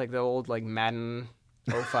 It's like the old like Madden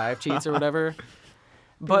 05 cheats or whatever.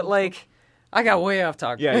 But like, I got way off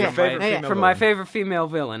topic. Yeah, your Okay. favorite Okay. female From my villain. favorite female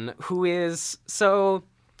villain, who is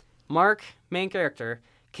Mark, main character,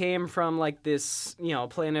 came from like this, you know,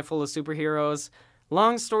 planet full of superheroes.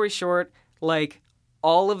 Long story short, like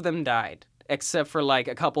all of them died except for like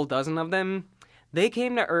a couple dozen of them. They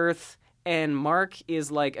came to Earth, and Mark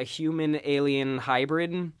is like a human alien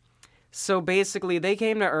hybrid. So basically, they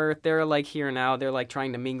came to Earth. They're like here now. They're like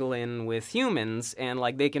trying to mingle in with humans, and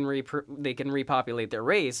like they can repopulate their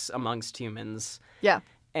race amongst humans. Yeah.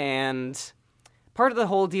 And part of the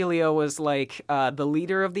whole dealio was like the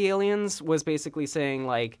leader of the aliens was basically saying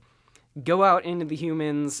like, go out into the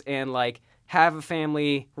humans and like have a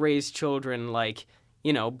family, raise children, like,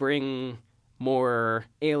 you know, bring more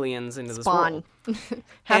aliens into this Spawn. world.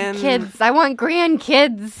 Have And- kids. I want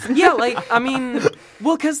grandkids. Yeah, like, I mean,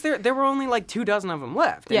 well, because there were only like 24 of them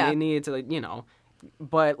left. And Yeah. they needed to, like, you know,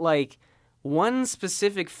 but like one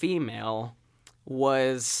specific female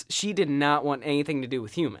she did not want anything to do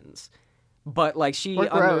with humans. But like We're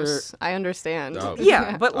gross. I understand. Oh.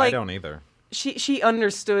 Yeah, but I like don't either. she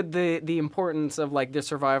understood the importance of like the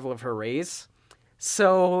survival of her race.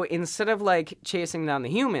 So instead of like chasing down the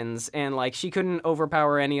humans, and like she couldn't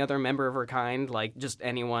overpower any other member of her kind, like just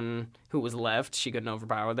anyone who was left, she couldn't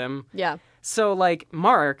overpower them. Yeah. So like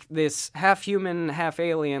Mark, this half human, half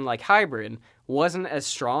alien like hybrid, wasn't as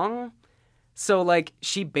strong. So like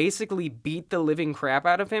she basically beat the living crap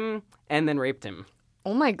out of him and then raped him.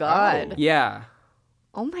 Oh my god. Yeah.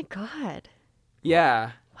 Oh my god.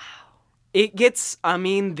 Yeah. It gets. I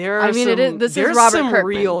mean, there are. I mean, some, this there's is Robert some Kirkman.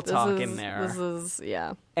 real This talk is- in there, This is,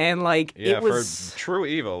 yeah. and like Yeah, it was. for true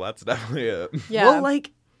evil, that's definitely it. Yeah. Well,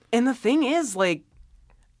 like, and the thing is, like,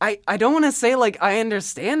 I don't want to say like I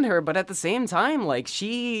understand her, but at the same time, like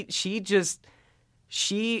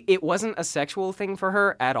it wasn't a sexual thing for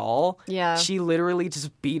her at all. Yeah. She literally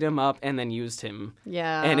just beat him up and then used him.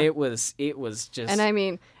 Yeah. And it was just And I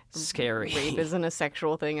mean, scary. rape isn't a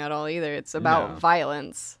sexual thing at all either. It's about No.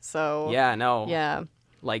 violence. So Yeah, no. yeah.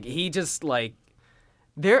 Like he just like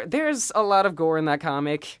there's a lot of gore in that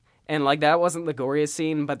comic, and like that wasn't the goriest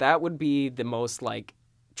scene, but that would be the most like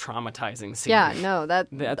traumatizing scene. Yeah, no,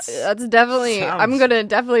 That's- that's definitely. I'm Sounds- gonna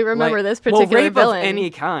definitely remember Like, this particular well, rape villain. of any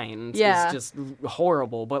kind Yeah. is just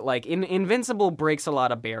horrible, but like Invincible breaks a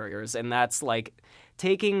lot of barriers, and that's like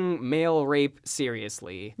taking male rape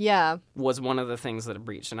seriously Yeah, was one of the things that it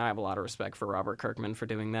breached, and I have a lot of respect for Robert Kirkman for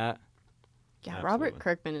doing that. yeah. Absolutely. Robert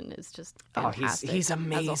Kirkman is just fantastic. Oh, he's as a whole.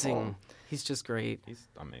 amazing. He's just great. He's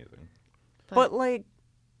amazing. But like,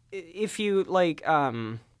 if you like,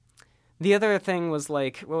 the other thing was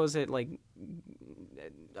like, what was it like?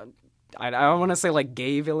 I don't want to say like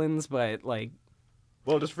gay villains, but like,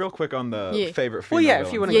 Well, just real quick on the Yeah. favorite well, female yeah, villains.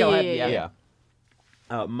 if you want to Yeah, go yeah, ahead, yeah, yeah.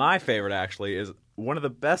 Yeah. My favorite actually is one of the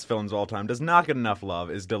best villains of all time. Does not get enough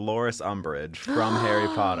love. Is Dolores Umbridge from Harry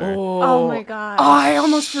Potter. Oh my god. Oh, I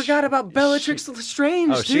almost forgot about Bellatrix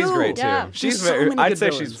Lestrange. Oh, she's too. great too. Yeah. She's There's so very. many I'd good say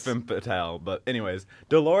villains. she's femme fatale, but anyways,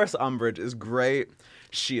 Dolores Umbridge is great.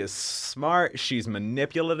 She is smart. She's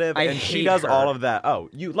manipulative, I and she hate does her. all of that. Oh,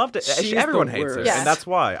 you loved it. She's Everyone the hates her, worst. Yeah. and that's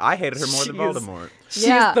why I hated her more than She is- Voldemort. She's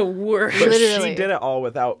Yeah. the worst. But Literally. she did it all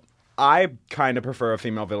without. I kind of prefer a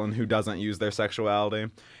female villain who doesn't use their sexuality.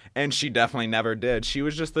 And she definitely never did. She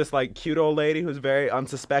was just this like cute old lady who was very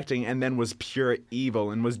unsuspecting and then was pure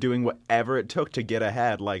evil and was doing whatever it took to get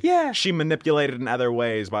ahead. Like Yeah. she manipulated in other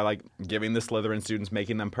ways by like giving the Slytherin students,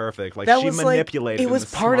 making them perfect. Like That she was manipulated. like, it in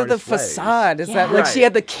was the part of the smartest ways. facade. Is that like she Right.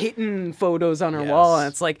 had the kitten photos on her Yes. wall, and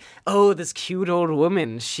it's like, oh, this cute old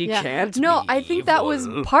woman, she Yeah. can't. No, be I think that was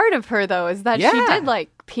evil. part of her though. Is that she Yeah. did like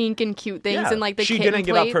pink and cute things Yeah. and like the she kitten didn't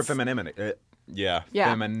give up her plates. femininity. Yeah. Yeah.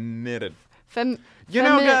 Femininity. You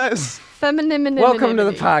know, guys. Femininity. Welcome to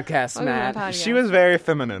the podcast, Welcome to Matt. the podcast. She was very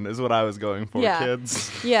feminine, is what I was going for, Yeah. kids.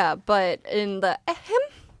 Yeah, but in the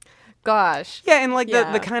gosh. Yeah, and like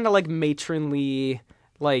Yeah. the kind of like matronly,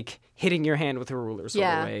 like hitting your hand with a ruler sort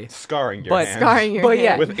Yeah. of way. Scarring your But hand. Scarring your But yeah,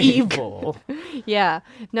 hand. With evil. Yeah.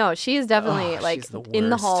 No, she is definitely Oh, like she's the in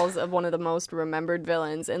the worst. halls of one of the most remembered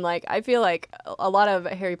villains. And like I feel like a lot of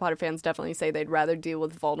Harry Potter fans definitely say they'd rather deal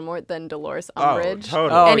with Voldemort than Dolores Umbridge.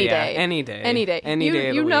 totally. Oh, Any yeah, day. any day. Any day. Any you day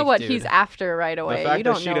of you the know week, what dude. he's after right The away. fact You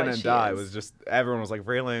don't that she know what didn't she die is. was just everyone was like,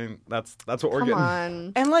 really? That's what we're Come getting.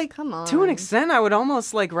 on. And like, Come to an on. extent, I would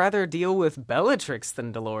almost like rather deal with Bellatrix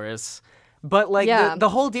than Dolores. But like Yeah. the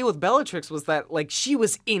whole deal with Bellatrix was that like she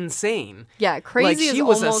was insane. Yeah, crazy Like, is she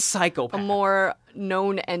was a almost psychopath. a more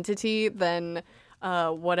known entity than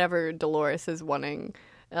whatever Dolores is wanting.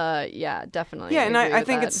 Yeah, definitely. Yeah, and agree I with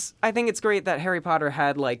think that. I think it's great that Harry Potter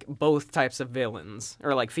had like both types of villains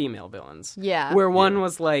or like female villains. Yeah. Where one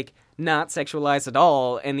was like not sexualized at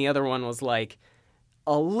all and the other one was like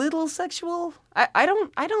a little sexual. I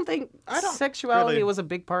don't think sexuality really- was a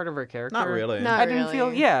big part of her character. Not really. Not I didn't feel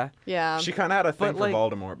really. yeah. Yeah. She kind of had a thing But, for like-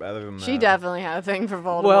 Voldemort, but other than that, She definitely had a thing for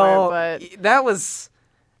Voldemort, Well, but that was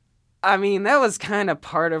I mean, that was kind of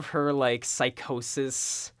part of her like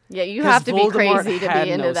psychosis. yeah, you 'Cause have to be Voldemort crazy to had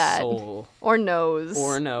be into no that. soul Or nose.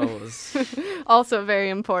 or nose. Also very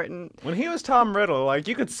important. When he was Tom Riddle, like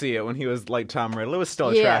you could see it when he was like Tom Riddle. It was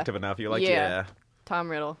still Yeah. attractive enough. You're like, Yeah. yeah. Tom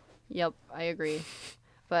Riddle. Yep, I agree.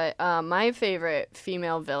 But my favorite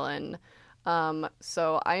female villain,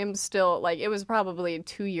 so I am still, like, it was probably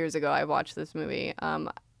 2 years ago I watched this movie, and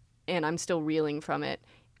I'm still reeling from it.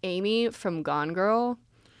 Amy from Gone Girl.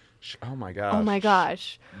 Oh my gosh. Oh my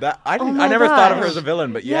gosh. That I didn't. my I never thought of her gosh. as a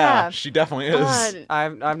villain, but Yeah. yeah, she definitely is.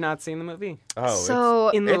 God. I've not seen the movie. Oh, So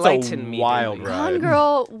it's Enlighten a me, wild Daily. ride. Gone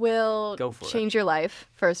Girl will Go for it. change your life,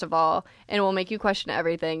 first of all, and it will make you question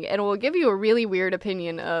everything, and it will give you a really weird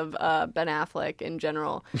opinion of Ben Affleck in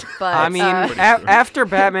general. But I mean, after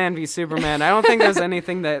Batman v Superman, I don't think there's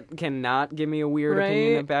anything that cannot give me a weird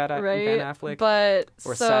opinion of Ben Affleck. But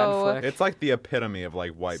or so Sad Flick. It's like the epitome of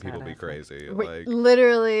like white Sad people be Affleck. crazy. Wait, Like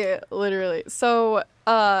literally. So,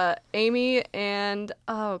 Amy and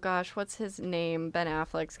oh gosh, what's his name? Ben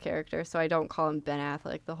Affleck's character. So I don't call him Ben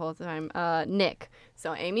Affleck the whole time. Nick.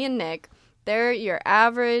 So Amy and Nick, they're your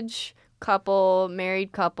average couple,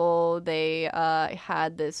 married couple. They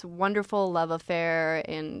had this wonderful love affair,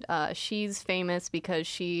 and she's famous because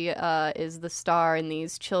she is the star in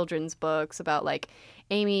these children's books about like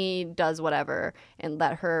Amy does whatever and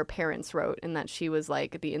that her parents wrote and that she was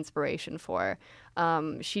like the inspiration for.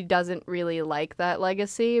 She doesn't really like that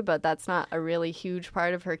legacy, but that's not a really huge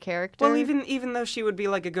part of her character. Well, even though she would be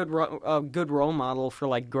like a good role model for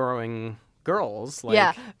like growing girls, like,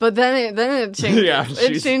 yeah, but then it changes. Yeah, it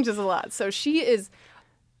she's- changes a lot. So she is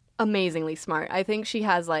amazingly smart. I think she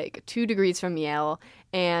has like 2 degrees from Yale,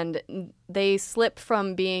 and they slip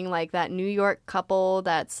from being like that New York couple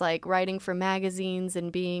that's like writing for magazines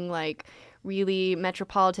and being like really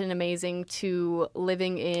metropolitan amazing to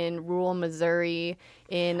living in rural Missouri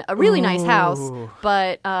in a really nice house. Ooh.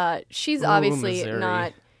 But she's Ooh, obviously Missouri.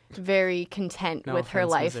 not very content No with her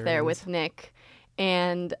offense, life there Missourians. with Nick.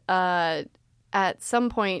 And at some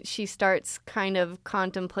point, she starts kind of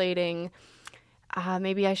contemplating,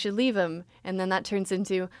 maybe I should leave him. And then that turns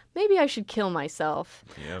into, maybe I should kill myself.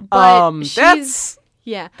 yeah. But she's, that's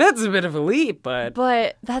yeah. a bit of a leap, but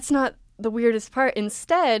But that's not the weirdest part.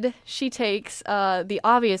 Instead, she takes the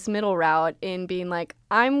obvious middle route in being like,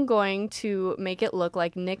 I'm going to make it look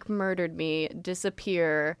like Nick murdered me,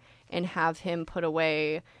 disappear, and have him put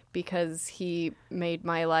away because he made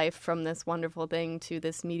my life from this wonderful thing to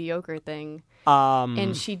this mediocre thing.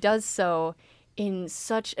 And she does so in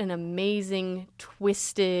such an amazing,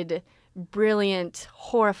 twisted, brilliant,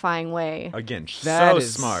 horrifying way. Again, That so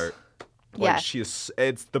is- smart. Like Yeah. she's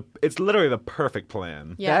it's literally the perfect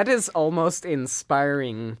plan. Yeah. that is almost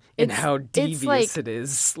inspiring in It's- how it's devious like- it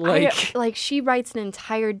is. Like she writes an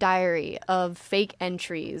entire diary of fake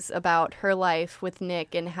entries about her life with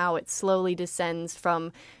Nick and how it slowly descends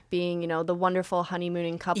from being, the wonderful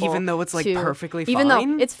honeymooning couple. Even though it's, like, to- perfectly even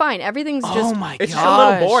fine? though it's fine. Everything's oh just my It's gosh. just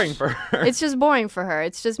a little boring for her. it's just boring for her.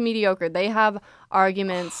 It's just mediocre. They have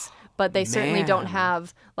arguments, but they certainly don't Man.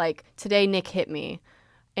 have like today Nick hit me.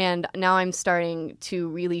 And now I'm starting to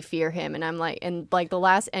really fear him, and I'm like, the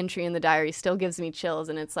last entry in the diary still gives me chills,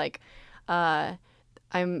 and it's like,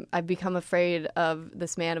 I've become afraid of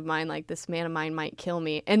this man of mine. Like this man of mine might kill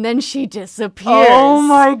me, and then she disappears. Oh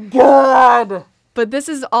my god! But this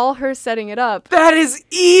is all her setting it up. That is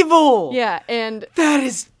evil. Yeah, and That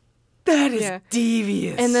is Yeah.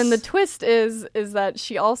 devious. And then the twist is that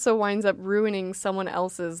she also winds up ruining someone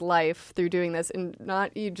else's life through doing this, and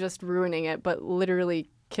not just ruining it, but literally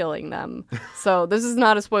killing them. So this is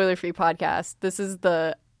not a spoiler-free podcast. This is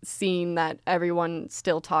the scene that everyone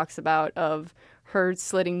still talks about of her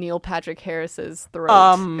slitting Neil Patrick Harris's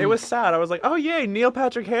throat. It was sad. I was like, oh, yay, Neil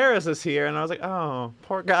Patrick Harris is here. And I was like, oh,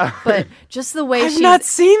 poor guy. But just the way I've she's... not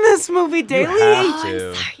seen this movie, Daily. have I'm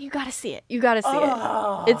to. sorry, you gotta see it. You gotta see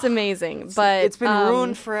it. It's amazing. But It's been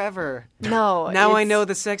ruined forever. No. Now I it's- know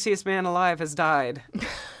the sexiest man alive has died.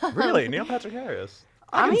 Really? Neil Patrick Harris?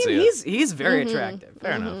 I can mean, see it. he's very attractive.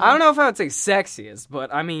 Fair enough. I don't know if I would say sexiest,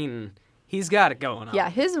 but I mean, he's got it going on. Yeah,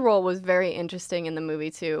 his role was very interesting in the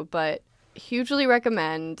movie too, but hugely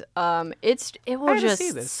recommend. It will gotta see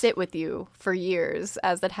just this. sit with you for years,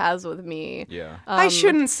 as it has with me. Yeah. I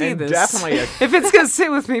shouldn't see and this. definitely a- if it's gonna sit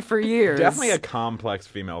with me for years. Definitely a complex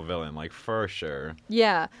female villain, like, for sure.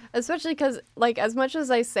 Yeah, especially because, like, as much as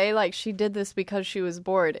I say, like, she did this because she was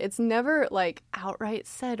bored, it's never, like, outright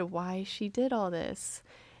said why she did all this.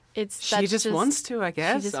 She just wants to, I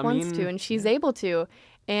guess. She just I wants mean, to, and she's able to.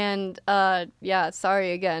 And,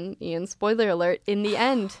 sorry again, Ian, spoiler alert. In the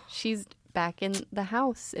end, she's back in the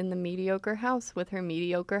house, in the mediocre house with her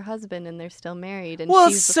mediocre husband, and they're still married. And Well,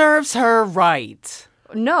 she's... serves her right.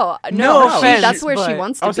 No, offense, that's where she but-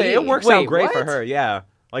 wants I to would be. say it works Wait, out great for what? her, yeah.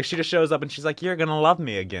 Like, she just shows up and she's like, you're going to love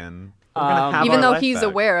me again. We're gonna have Even our though life he's back."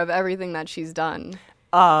 aware of everything that she's done.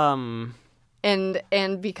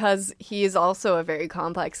 And because he is also a very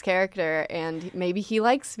complex character, and maybe he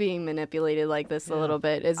likes being manipulated like this a little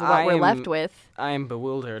bit, is what we're left with. I am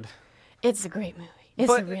bewildered. It's a great movie.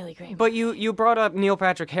 It's a really great movie. But you brought up Neil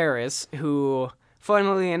Patrick Harris, who,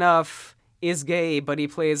 funnily enough, is gay, but he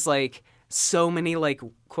plays like so many like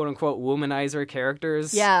quote unquote womanizer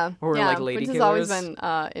characters. Yeah, or yeah, like lady which has killers. always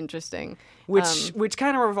been interesting. Which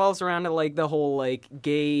kind of revolves around like the whole like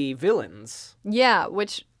gay villains. Yeah,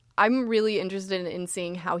 which I'm really interested in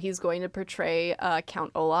seeing how he's going to portray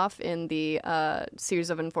Count Olaf in the Series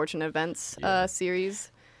of Unfortunate Events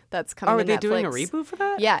series that's coming to Are they Netflix. doing a reboot for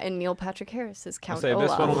that? Yeah, and Neil Patrick Harris is I'll Count say Olaf.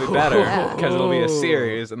 this one will be better Yeah. because it'll be a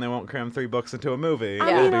series and they won't cram 3 books into a movie. I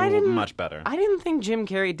It'll mean, be I didn't- much better. I didn't think Jim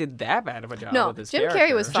Carrey did that bad of a job No, with his Jim character.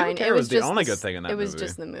 Carrey was fine. Carrey It was the just only good thing in that It was movie.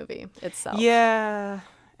 just the movie itself. Yeah,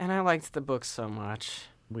 and I liked the book so much.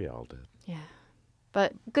 We all did. Yeah.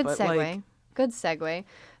 But good But, segue. like- Good segue.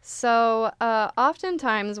 So,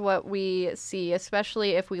 oftentimes what we see,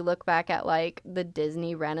 especially if we look back at like the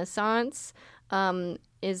Disney Renaissance,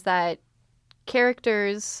 is that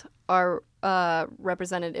characters are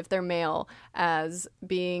represented, if they're male, as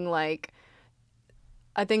being like,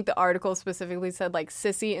 I think the article specifically said like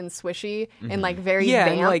sissy and swishy and like very Yeah,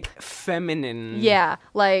 vamp. and, like feminine. Yeah,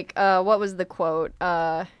 like what was the quote?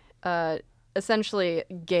 Essentially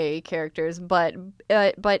gay characters, but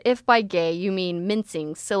if by gay you mean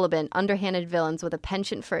mincing, sibilant, underhanded villains with a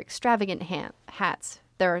penchant for extravagant hats.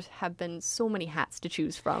 There have been so many hats to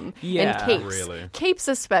choose from, Yeah, and capes, really. capes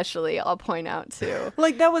especially. I'll point out too.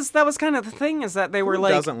 Like that was kind of the thing, is that they were Who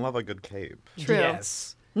like doesn't love a good cape? True.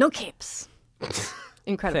 Yes. No capes.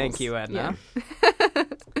 Incredible. Thank you, Edna. Yeah.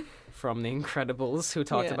 From The Incredibles, who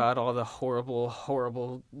talked Yeah. about all the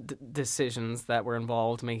horrible decisions that were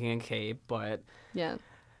involved making a cape, but Yeah.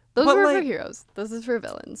 Those But, were for like- heroes. This is for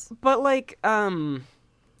villains. like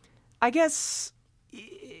I guess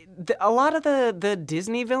a lot of the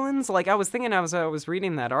Disney villains, like I was thinking as I was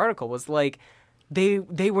reading that article, was like they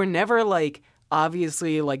were never like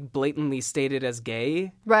obviously like blatantly stated as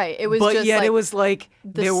gay, Right. It was but just yet like it was like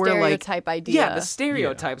the there were like stereotype idea. Yeah, the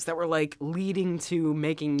stereotypes that were like leading to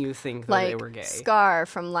making you think that they like were gay. Scar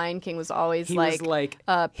from Lion King was always He like, was like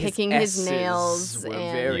picking his S's nails were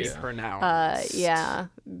and very Yeah. pronounced. yeah,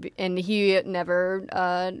 and he never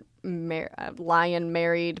lion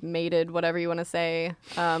mated, whatever you want to say.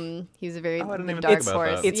 He's a very Oh, I didn't the even dark think about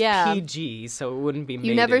horse. that. It's yeah. PG, so it wouldn't be.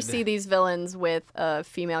 You never mated. see these villains with a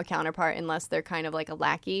female counterpart unless they're kind of like a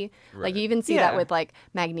lackey. Like you even see Yeah. that with like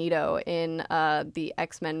Magneto in the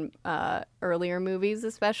X-Men earlier movies,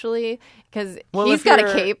 especially because Well, he's if got a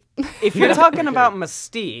you're- cape. If you're talking about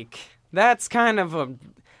Mystique, that's kind of a.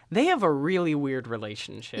 They have a really weird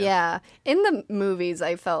relationship. Yeah, in the movies,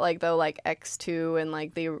 I felt like though, like X2 and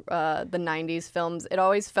like the '90s films, it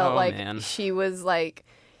always felt Oh, like man. she was like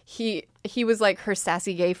he was like her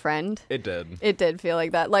sassy gay friend. It did. It did feel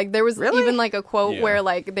like that. Like there was Really? even like a quote Yeah. where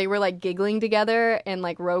like they were like giggling together, and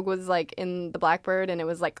like Rogue was like in the Blackbird, and it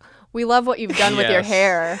was like, "We love what you've done with your Yes.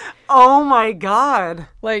 hair." Oh my god!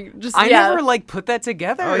 Like just I yeah, never like put that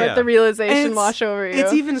together. Oh, let yeah. the realization It's- wash over you.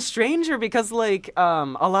 It's even stranger because like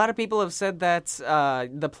a lot of people have said that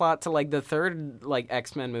the plot to like the third like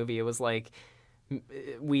X-Men movie, it was like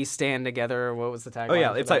we stand together. What was the tagline? Oh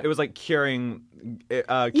yeah, for it's that? like it was like curing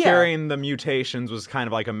the mutations was kind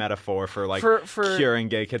of like a metaphor for like For- curing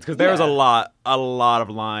gay kids because there was a yeah. lot a lot of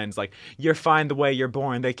lines like, you're fine the way you're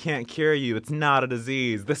born, they can't cure you, it's not a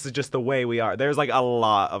disease, this is just the way we are. There's like a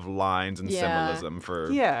lot of lines and symbolism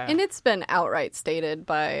for... Yeah. And it's been outright stated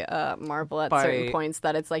by Marvel at certain points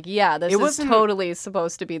that it's like, this is wasn't- totally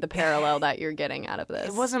supposed to be the parallel that you're getting out of this.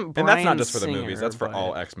 It wasn't And Bryan that's not just for the Singer, movies, that's for but-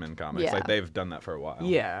 all X-Men comics. Yeah. Like, they've done that for a while.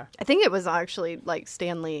 Yeah. I think it was actually like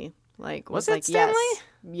Stan Lee. Like, Was like, it Stan yes.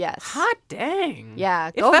 Lee? Yes. Hot dang. Yeah,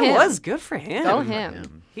 If go that him. was, good for him. Go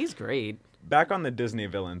him. He's great. Back on the Disney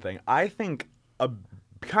villain thing, I think a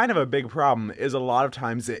kind of a big problem is a lot of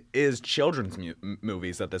times it is children's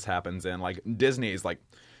movies that this happens in. Like, Disney's like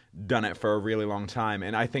done it for a really long time,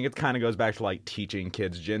 and I think it kind of goes back to like teaching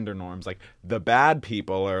kids gender norms. Like, the bad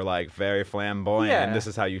people are like very flamboyant and this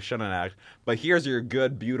is how you shouldn't act, but here's your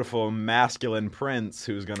good, beautiful, masculine prince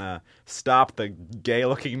who's gonna stop the gay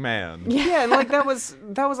looking man. Yeah, and like that was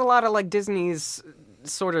a lot of like Disney's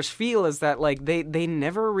sort of spiel, is that like they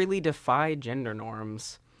never really defy gender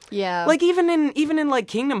norms. Yeah. Like even in like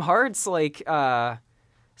Kingdom Hearts, like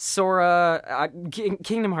Sora,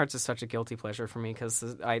 Kingdom Hearts is such a guilty pleasure for me because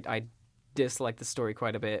I dislike the story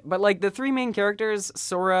quite a bit. But like the three main characters,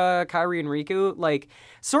 Sora, Kairi, and Riku, like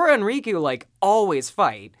Sora and Riku like always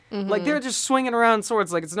fight. Like they're just swinging around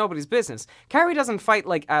swords like it's nobody's business. Kairi doesn't fight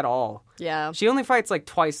like at all. Yeah. She only fights like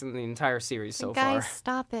twice in the entire series so Guys, far.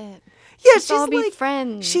 stop it. Yeah, Let's she's all be like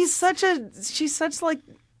friends. She's such like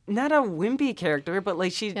not a wimpy character, but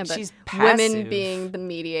like she's But passive. women being the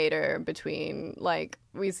mediator between, like,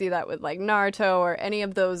 we see that with like Naruto or any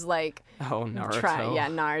of those like Naruto.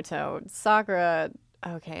 Naruto, Sakura.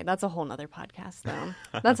 Okay, that's a whole nother podcast though.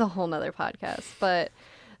 That's a whole nother podcast. But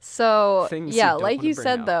so Things yeah, you don't like wanna you bring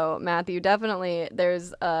said up. though, Matthew, definitely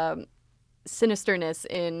there's sinisterness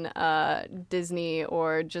in Disney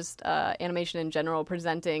or just animation in general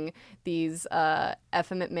presenting these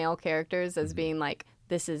effeminate male characters as being like,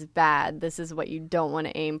 this is bad, this is what you don't want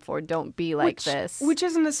to aim for, don't be like this. Which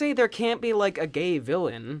isn't to say there can't be like a gay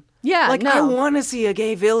villain. Yeah, like no. I want to see a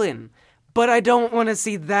gay villain, but I don't want to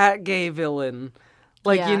see that gay villain.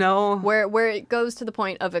 Like, Yeah. you know, where it goes to the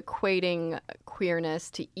point of equating queerness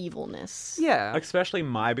to evilness. yeah. Especially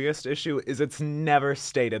my biggest issue is it's never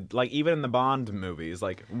stated, like even in the Bond movies,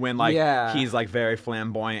 like when like Yeah. he's like very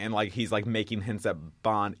flamboyant and like he's like making hints at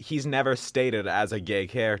Bond, he's never stated as a gay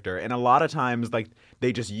character, and a lot of times like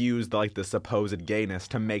they just use the supposed gayness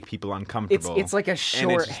to make people uncomfortable. It's like a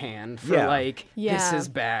shorthand for like this Yeah. is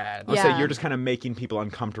bad. I'll Yeah. say you're just kind of making people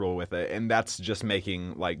uncomfortable with it, and that's just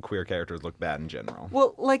making like queer characters look bad in general.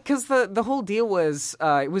 Well, like, because the whole deal was,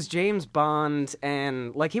 it was James Bond,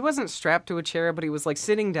 and, like, he wasn't strapped to a chair, but he was, like,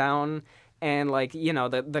 sitting down, and, like, you know,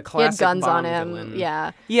 the He had classic guns Bond on him. villain.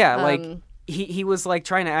 Yeah. Yeah, like, he was, like,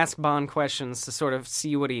 trying to ask Bond questions to sort of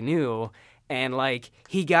see what he knew, and, like,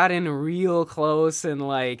 he got in real close and,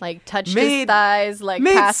 like touched his made- thighs, like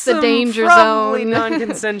made past the some danger probably zone.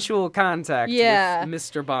 non-consensual contact Yeah. with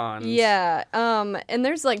Mr. Bond. Yeah, and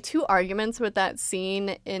there's like two arguments with that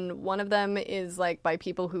scene, and one of them is like by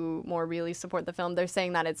people who more really support the film. They're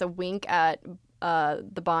saying that it's a wink at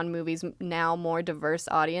the Bond movies now more diverse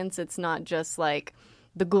audience. It's not just like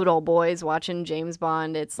the good old boys watching James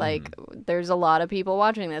Bond. It's like there's a lot of people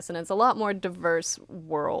watching this, and it's a lot more diverse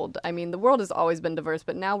world. I mean, the world has always been diverse,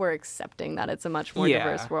 but now we're accepting that it's a much more Yeah.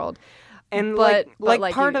 diverse world. And But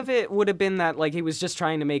like part you- of it would have been that like he was just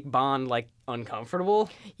trying to make Bond like uncomfortable.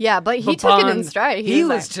 Yeah, but he But took it in Bond, stride. He was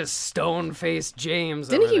was like, just stone-faced James.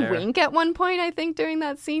 didn't over he there. wink at one point? I think during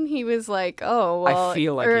that scene, he was like, "Oh, I well."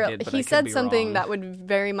 feel like he or did, but I he could said be something wrong. that would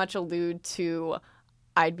very much allude to,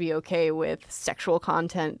 "I'd be okay with sexual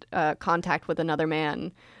contact with another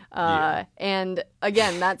man." And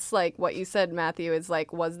again, that's like what you said, Matthew. Is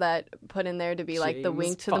like, was that put in there to be like the James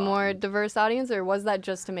wink to the more Bond. diverse audience, or was that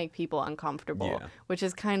just to make people uncomfortable? Yeah. Which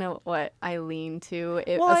is kind of what I lean to,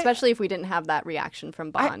 Well, I- especially if we didn't have that reaction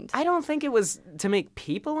from Bond. I don't think it was to make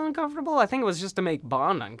people uncomfortable. I think it was just to make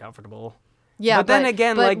Bond uncomfortable. Yeah, But then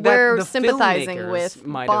again, but like, that- we're the sympathizing filmmakers with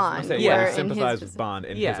might have- Bond. Say, Yeah, where yeah, in sympathize his- with Bond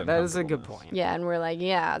and Yeah, his that is a good uncomfortableness. point. Yeah, and we're like,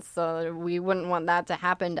 yeah, so we wouldn't want that to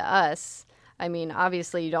happen to us. I mean,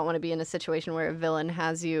 obviously, you don't want to be in a situation where a villain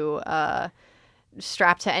has you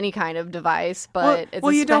strapped to any kind of device, but it's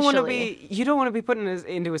you don't want to especially- be put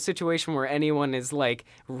into a situation where anyone is like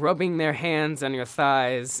rubbing their hands on your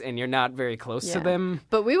thighs and you're not very close to Yeah. them.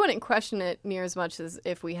 But we wouldn't question it near as much as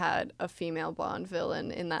if we had a female Bond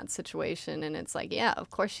villain in that situation, and it's like, yeah, of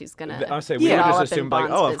course she's gonna. I say get we would all just up in assume like,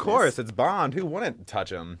 Bond's oh, of business. course, it's Bond. Who wouldn't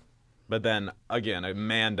touch him? But then again, a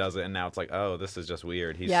man does it, and now it's like, oh, this is just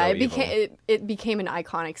weird. He's Yeah, so it became evil. it became an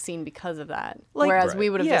iconic scene because of that. Like- Whereas Right. we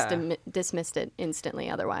would have just Yeah. dismissed it instantly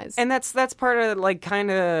otherwise. And that's part of like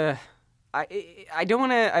kind of I don't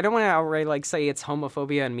want to outright like say it's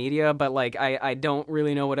homophobia in media, but like I don't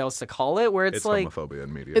really know what else to call it. Where it's like homophobia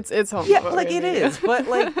in media. It's homophobia. yeah, like it is, but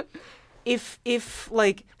like if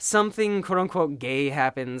like something quote unquote gay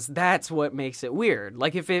happens, that's what makes it weird.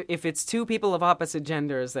 Like if it's two people of opposite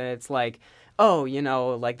genders, then it's like, oh, you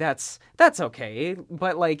know, like that's okay.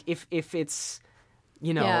 But like if it's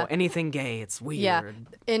Yeah. anything gay, it's weird. Yeah,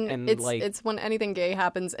 and it's like it's when anything gay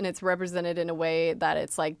happens and it's represented in a way that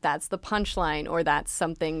it's like that's the punchline or that's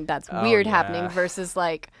something that's weird happening versus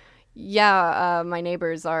like, my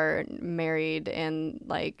neighbors are married and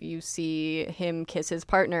like you see him kiss his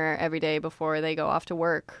partner every day before they go off to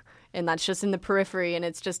work. And that's just in the periphery, and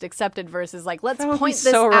it's just accepted. Versus like, let's that would point be this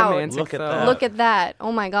so out. romantic, Look at though. that. Look at that!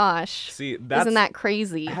 Oh my gosh! See, Isn't that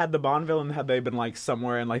crazy? Had the Bond villain, had they been like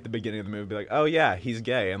somewhere in like the beginning of the movie, be like, oh yeah, he's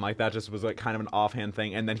gay, and like that just was like kind of an offhand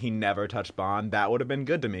thing, and then he never touched Bond, that would have been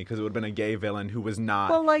good to me because it would have been a gay villain who was not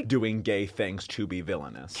Well, like- doing gay things to be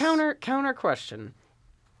villainous. Counter question.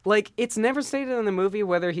 Like, it's never stated in the movie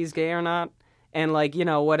whether he's gay or not. And, like,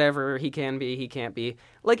 whatever he can be, he can't be.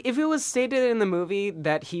 Like, if it was stated in the movie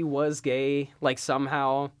that he was gay, like,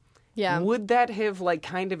 somehow, Yeah. would that have, like,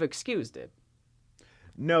 kind of excused it?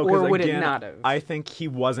 No, Or because would it again, not have? I think he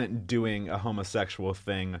wasn't doing a homosexual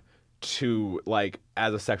thing to like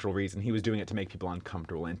as a sexual reason. He was doing it to make people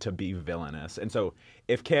uncomfortable and to be villainous. And so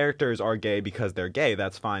if characters are gay because they're gay,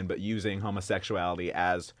 that's fine, but using homosexuality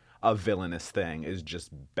as a villainous thing is just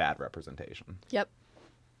bad representation. Yep.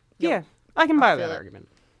 Yeah, I can buy feel that it. argument.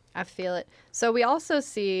 I feel it. So we also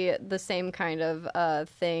see the same kind of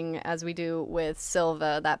thing as we do with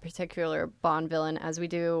Silva, that particular Bond villain, as we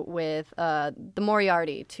do with the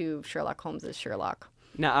Moriarty to Sherlock Holmes' Sherlock.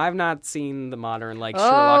 Now, I've not seen the modern, like, Oh.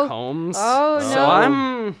 Sherlock Holmes. Oh, So no.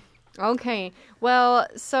 I'm... Okay. Well,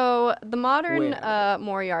 so the modern Wait.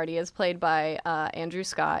 Moriarty is played by Andrew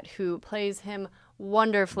Scott, who plays him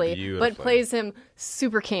wonderfully, but Beautifully. plays him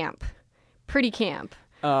super camp. Pretty camp.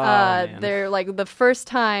 Oh, man. They're like the first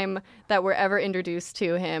time that we're ever introduced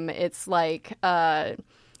to him, it's like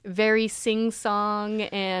very sing-song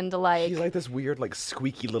and like He's like this weird, like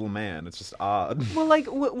squeaky little man. It's just odd. Well, like,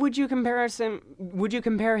 would you compare him? Would you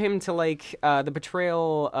compare him to like the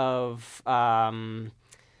portrayal of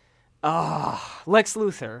Lex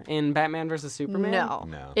Luthor in Batman vs Superman? No.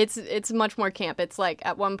 No. It's much more camp. It's like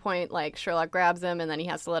at one point like Sherlock grabs him and then he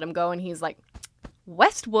has to let him go and he's like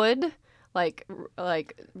Westwood, like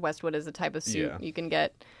Westwood is a type of suit Yeah. you can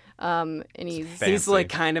get, and he's Fancy. He's like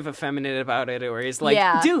kind of effeminate about it, or he's like,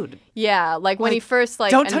 Yeah. dude, yeah, like when he first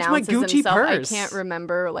like don't touch my announces Gucci himself. purse. I can't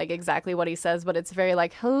remember like exactly what he says, but it's very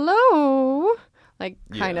like hello, like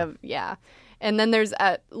kind Yeah. of yeah. And then there's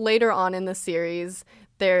later on in the series.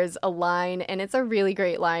 There's a line, and it's a really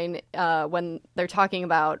great line when they're talking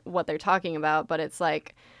about what they're talking about, but it's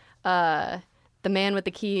like, the man with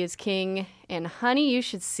the key is king, and honey, you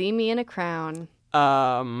should see me in a crown.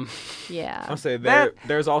 Yeah. I'll say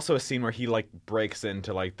there's also a scene where he like breaks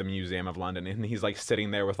into like the Museum of London and he's like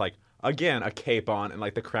sitting there with like again a cape on and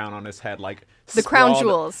like the crown on his head, like The crown sprawled-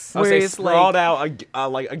 jewels. I'll Where say he's, sprawled out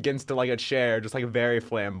like against like a chair, just like very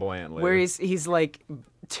flamboyantly. where he's like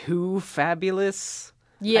too fabulous.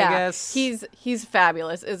 Yeah, I guess. he's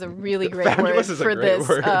fabulous is a really great Fabulous word is a for great this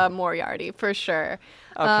word. Moriarty, for sure.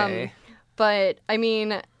 Okay. But, I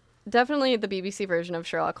mean, definitely the BBC version of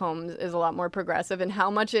Sherlock Holmes is a lot more progressive in how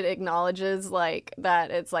much it acknowledges, like,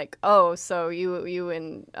 that it's like, oh, so you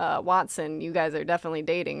and Watson, you guys are definitely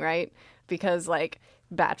dating, right? Because, like,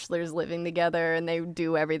 bachelors living together and they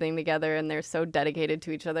do everything together and they're so dedicated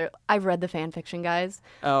to each other. I've read the fan fiction, guys.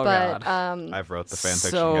 Oh, but, God. I've wrote the fanfiction,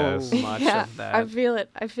 so guys. much yeah, of that. I feel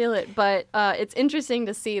it. But it's interesting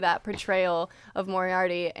to see that portrayal of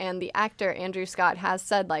Moriarty, and the actor Andrew Scott has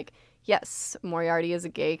said, like, yes, Moriarty is a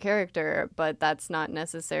gay character, but that's not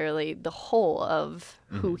necessarily the whole of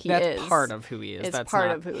who he is. That's part of who he is. It's That's part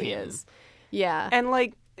not of who he him. is. Yeah. And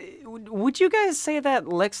like, would you guys say that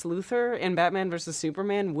Lex Luthor in Batman vs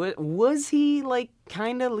Superman was he like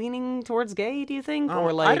kind of leaning towards gay? Do you think, or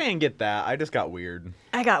I like didn't get that. I just got weird.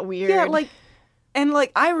 I got weird. yeah, like, and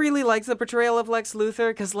like I really liked the portrayal of Lex Luthor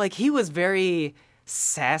because like he was very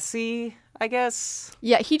sassy, I guess.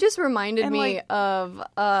 Yeah, he just reminded And, me like- of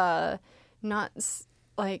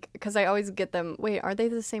like, because I always get them. Wait, are they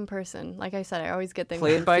the same person? Like I said, I always get them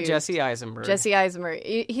Played by confused. Jesse Eisenberg. Jesse Eisenberg.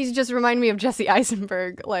 He's just reminded me of Jesse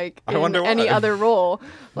Eisenberg, like I in wonder any why. other role,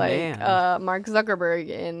 like Man. Mark Zuckerberg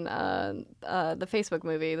in the Facebook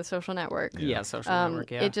movie, The Social Network. Yeah, Social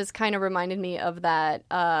Network. Yeah. It just kind of reminded me of that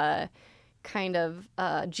kind of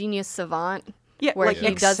genius savant Yeah, where like he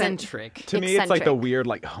doesn't. eccentric. To me, it's like the eccentric. weird,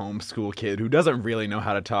 like, homeschool kid who doesn't really know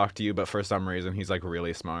how to talk to you, but for some reason he's, like,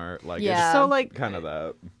 really smart. Like, Yeah. So it's like, kind of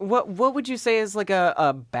that. what would you say is like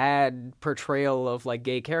a bad portrayal of like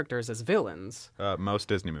gay characters as villains? Most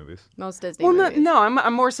Disney movies. Most Disney Well, movies. no,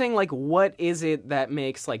 I'm more saying like what is it that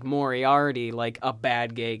makes like Moriarty like a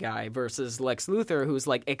bad gay guy versus Lex Luthor who's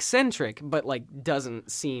like eccentric but like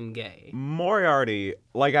doesn't seem gay. Moriarty,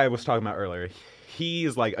 like I was talking about earlier,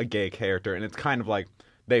 he's like a gay character, and it's kind of like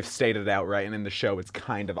they've stated it outright, and in the show it's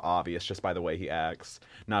kind of obvious just by the way he acts.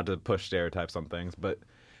 Not to push stereotypes on things, but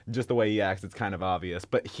just the way he acts, it's kind of obvious.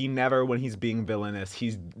 But he never, when he's being villainous,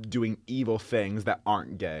 he's doing evil things that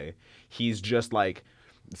aren't gay. He's just like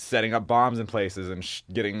setting up bombs in places and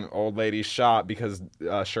getting old ladies shot because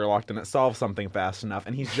Sherlock didn't solve something fast enough,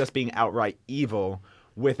 and he's just being outright evil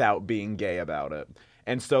without being gay about it.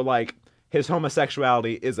 And so, like, his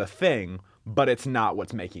homosexuality is a thing, but it's not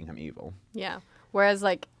what's making him evil. Yeah. Whereas,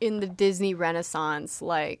 like, in the Disney Renaissance,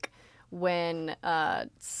 like, when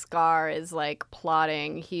Scar is, like,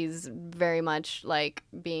 plotting, he's very much, like,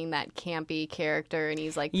 being that campy character, and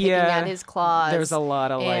he's, like, picking at his claws. There's a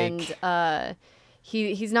lot of, and,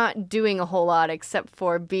 he's not doing a whole lot except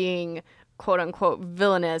for being, quote-unquote,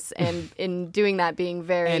 villainous, and in doing that being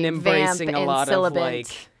very and embracing vamp a and lot sibilant. of like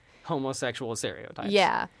homosexual stereotypes.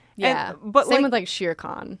 Yeah. Yeah. but, Same like- with, like, Shere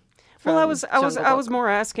Khan. Well, I from was Jungle Book. more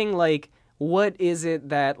asking like what is it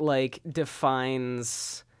that like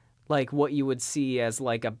defines like what you would see as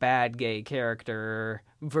like a bad gay character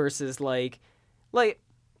versus I'm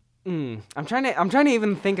trying to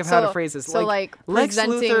even think of how to phrase this. So, like, Lex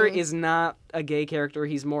presenting- Luthor is not a gay character;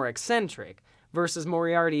 he's more eccentric. Versus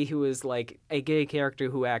Moriarty, who is like a gay character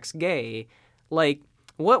who acts gay. Like,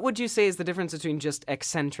 what would you say is the difference between just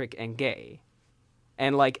eccentric and gay?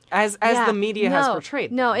 And like as the media has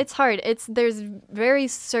portrayed. No, it's hard. There's very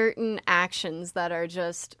certain actions that are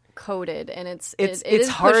just coded, and it It's is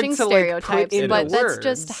hard pushing to, like, put stereotypes. into But that's words.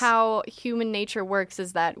 just how human nature works.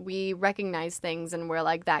 Is that we recognize things, and we're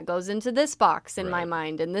like, that goes into this box in my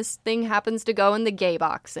mind, and this thing happens to go in the gay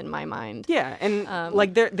box in my mind. Yeah, and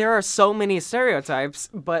like there are so many stereotypes,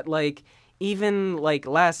 but like even like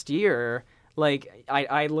last year, like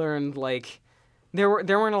I learned like there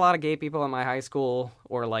weren't a lot of gay people in my high school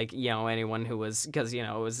or like anyone who was because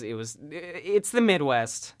it's the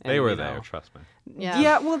Midwest. And, They were there, trust me.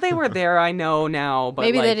 Yeah. Well, they were there. I know now, but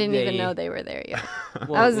Maybe like, they didn't even know they were there yet.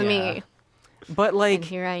 Well, That was yeah. me, But and like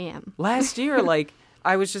here I am. last year, like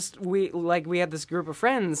I was just we had this group of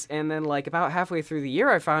friends, and then like about halfway through the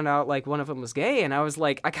year, I found out like one of them was gay, and I was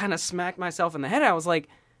like, I kind of smacked myself in the head. I was like,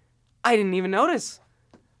 I didn't even notice.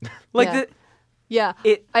 Like Yeah. Yeah,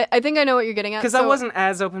 I think I know what you're getting at. because I wasn't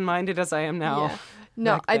as open-minded as I am now. Yeah.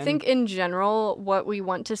 No, back I then. think in general, what we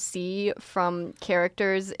want to see from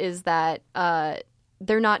characters is that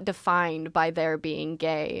they're not defined by their being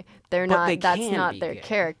gay. They're But not. they That's can not be their gay.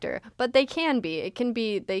 character. But they can be. It can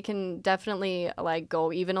be. They can definitely like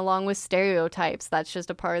go even along with stereotypes. That's just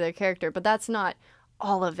a part of their character. But that's not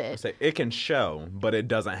all of it. Say it can show, but it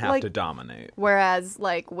doesn't have Like- to dominate. Whereas,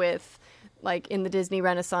 like in the Disney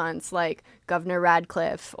Renaissance, like Governor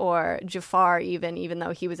Radcliffe or Jafar, even though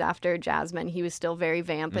he was after Jasmine, he was still very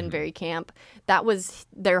vamp and very camp. That was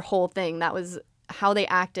their whole thing. That was how they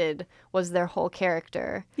acted, was their whole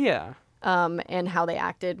character. Yeah. And how they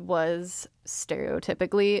acted was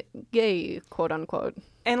stereotypically gay, quote unquote.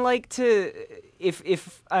 And like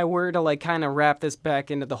if I were to like kind of wrap this back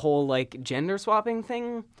into the whole like gender swapping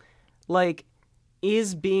thing, like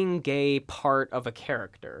is being gay part of a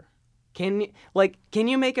character? Can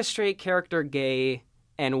you make a straight character gay,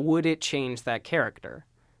 and would it change that character?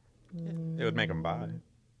 It would make them bi.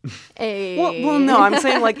 Well, no, I'm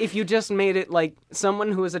saying like if you just made it like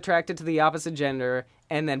someone who is attracted to the opposite gender,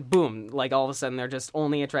 and then boom, like all of a sudden they're just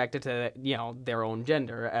only attracted to their own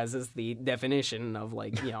gender, as is the definition of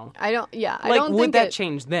like I don't. Yeah, I like don't would think that it,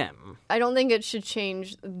 change them? I don't think it should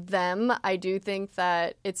change them. I do think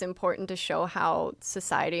that it's important to show how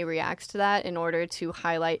society reacts to that in order to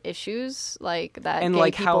highlight issues like that And gay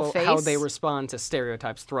like people face. how they respond to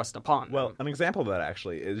stereotypes thrust upon them. Well, an example of that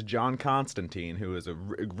actually is John Constantine, who is a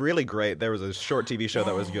really great. There was a short TV show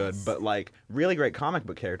that was good, but like really great comic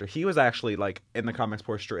book character. He was actually like in the comics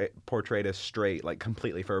portrayed as straight, like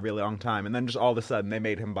completely for a really long time, and then just all of a sudden they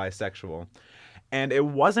made him bisexual, and it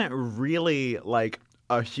wasn't really like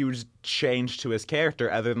a huge change to his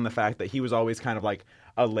character, other than the fact that he was always kind of like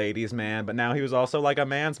a ladies' man, but now he was also like a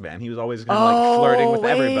man's man. He was always kind of like flirting with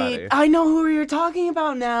everybody. I know who you're talking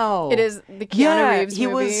about now. It is the Keanu Yeah, Reeves he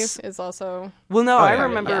movie was- is also Well, no, Oh, I yeah,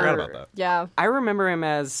 remember. I forgot about that. yeah. I remember him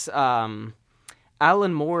as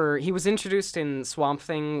Alan Moore, he was introduced in Swamp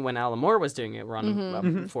Thing when Alan Moore was doing it,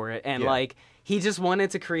 for it, and like he just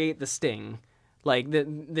wanted to create the Sting, like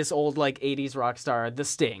this old like 80s rock star, the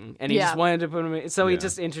Sting, and he just wanted to put him in, so he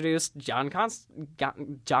just introduced John Constantine.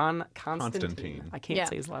 I can't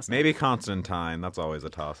say his last name. Maybe Constantine. That's always a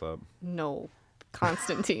toss-up. No,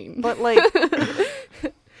 Constantine. But like,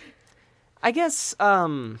 I guess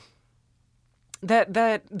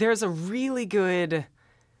that there's a really good.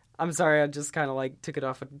 I'm sorry, I just kind of like took it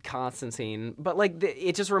off of Constantine, but like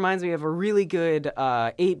it just reminds me of a really good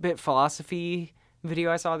 8-bit philosophy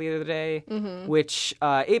video I saw the other day, which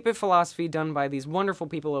 8-bit philosophy done by these wonderful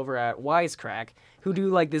people over at Wisecrack who do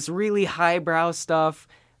like this really highbrow stuff,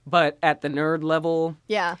 but at the nerd level.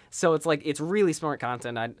 Yeah. So it's like, it's really smart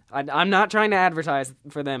content. I'm not trying to advertise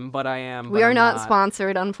for them, but I am. We are not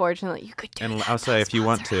sponsored, unfortunately. You could do And that. I'll say, if you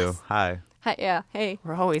want to, hi. Hi, yeah, hey.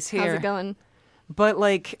 We're always here. How's it going? But,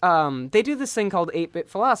 like, they do this thing called 8-bit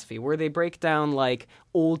philosophy, where they break down, like,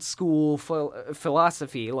 old-school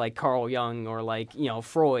philosophy, like Carl Jung or, like, you know,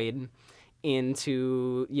 Freud,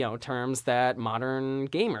 into, you know, terms that modern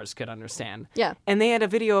gamers could understand. Yeah. And they had a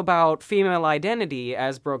video about female identity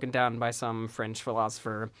as broken down by some French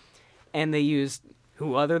philosopher, and they used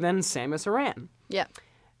who other than Samus Aran. Yeah.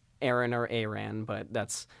 Aaron or Aran, but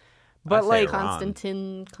that's... I But, say like...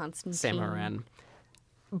 Constantine. Sam Aran.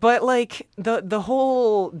 But, like, the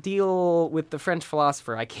whole deal with the French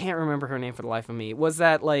philosopher, I can't remember her name for the life of me, was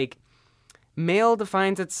that, like, male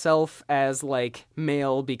defines itself as, like,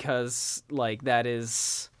 male because, like, that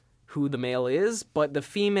is who the male is, but the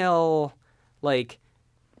female, like,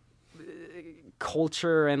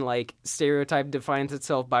 culture and, like, stereotype defines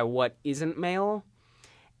itself by what isn't male.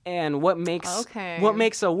 And what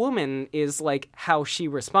makes a woman is, like, how she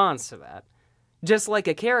responds to that. Just like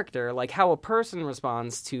a character, like how a person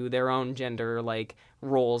responds to their own gender, like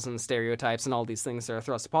roles and stereotypes and all these things that are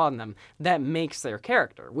thrust upon them, that makes their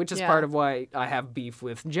character, which is part of why I have beef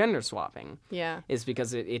with gender swapping. Yeah. Is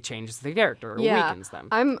because it changes the character or weakens them.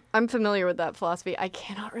 I'm familiar with that philosophy. I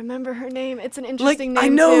cannot remember her name. It's an interesting name, I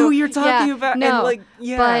know too. who you're talking about. No, and like,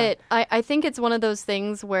 yeah. But I think it's one of those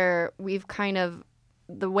things where we've kind of,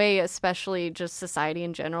 the way especially just society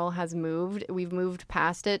in general has moved, we've moved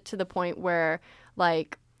past it to the point where,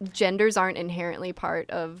 like, genders aren't inherently part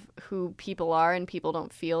of who people are, and people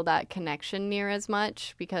don't feel that connection near as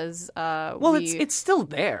much because it's still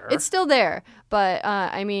there. It's still there, but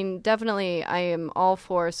I mean, definitely, I am all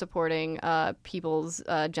for supporting people's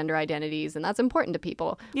gender identities, and that's important to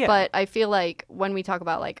people. Yeah. But I feel like when we talk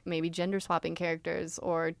about, like, maybe gender swapping characters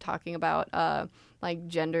or talking about like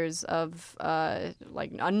genders of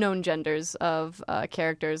like unknown genders of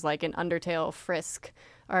characters, like in Undertale, Frisk,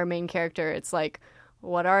 our main character, it's like,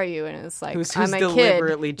 what are you? And it's like, who's I'm a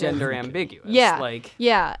deliberately kid. gender ambiguous. Yeah, like,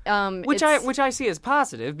 yeah. which I see as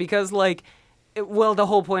positive because, like, the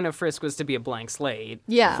whole point of Frisk was to be a blank slate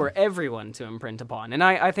for everyone to imprint upon, and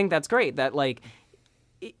I think that's great. That, like,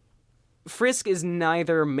 Frisk is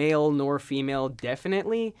neither male nor female,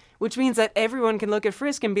 definitely, which means that everyone can look at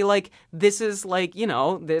Frisk and be like, this is, like, you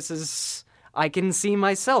know, this is... I can see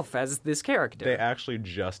myself as this character. They actually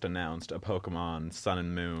just announced a Pokemon Sun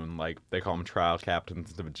and Moon, like they call them trial captains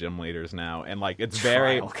instead of gym leaders now, and like it's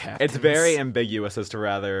very ambiguous as to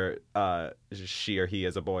whether she or he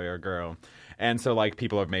is a boy or a girl. And so, like,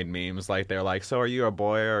 people have made memes, like, they're like, so are you a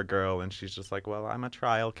boy or a girl? And she's just like, well, I'm a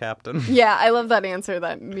trial captain. Yeah, I love that answer,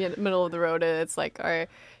 that middle of the road. It's like, are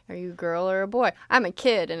you a girl or a boy? I'm a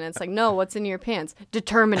kid. And it's like, no, what's in your pants?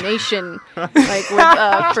 Determination. Like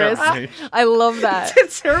with Frisk. I love that.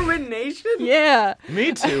 Determination? Yeah.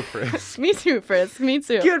 Me too, Frisk. Me too, Frisk. Me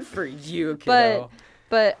too. Good for you, kiddo.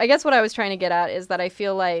 But I guess what I was trying to get at is that I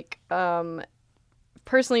feel like...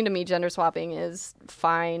 personally, to me, gender swapping is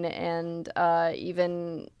fine, and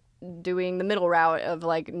even doing the middle route of,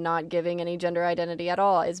 like, not giving any gender identity at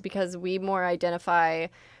all is because we more identify...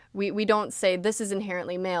 We don't say this is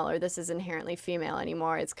inherently male or this is inherently female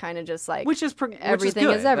anymore. It's kind of just like everything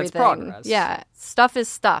is everything. That's progress. Yeah, stuff is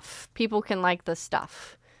stuff. People can like the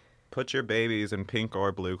stuff. Put your babies in pink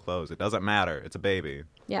or blue clothes. It doesn't matter. It's a baby.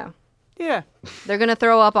 Yeah. Yeah. They're going to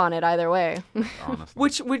throw up on it either way.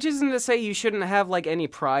 Honestly. Which isn't to say you shouldn't have, like, any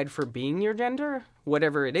pride for being your gender,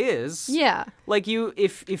 whatever it is. Yeah. Like,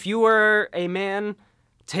 if you are a man,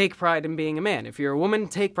 take pride in being a man. If you're a woman,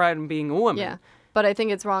 take pride in being a woman. Yeah. But I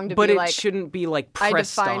think it's wrong to be like... But it shouldn't be, like,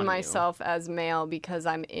 pressed on you. I define myself as male because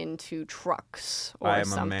I'm into trucks or I am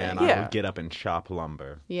something. a man. Yeah. I will get up and chop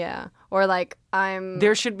lumber. Yeah. Or, like,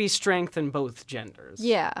 There should be strength in both genders.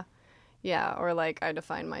 Yeah. Yeah. Or, like, I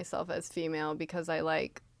define myself as female because I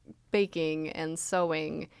like baking and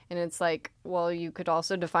sewing, and it's like, well, you could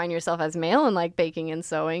also define yourself as male and like baking and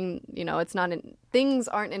sewing. You know, it's not things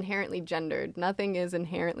aren't inherently gendered. Nothing is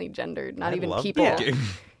inherently gendered. Not I even love people. baking.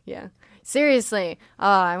 Yeah. Seriously. Oh,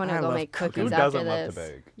 I want to I go love make cooking. cookies Who after doesn't love this.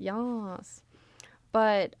 to bake? Yes.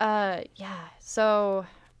 But yeah. So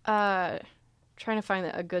trying to find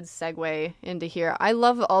a good segue into here. I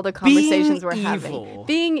love all the conversations we're evil. having.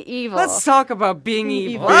 Being evil. Let's talk about being Being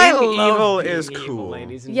evil. evil. I Being love evil being is evil, cool.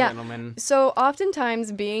 ladies and Yeah. gentlemen. So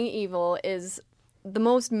oftentimes being evil is the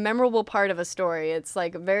most memorable part of a story. It's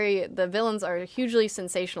like the villains are hugely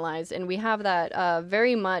sensationalized, and we have that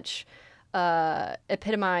very much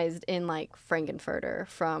epitomized in like Frankenfurter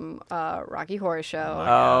from Rocky Horror Show.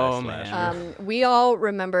 Oh, Slasher. man. We all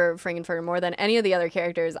remember Frankenfurter more than any of the other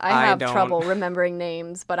characters. I I have don't. trouble remembering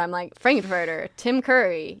names, but I'm like, Frankenfurter, Tim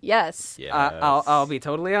Curry, yes. Yes. I'll be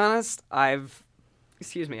totally honest. I've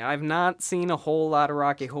not seen a whole lot of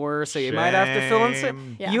Rocky Horror, so you might have to fill in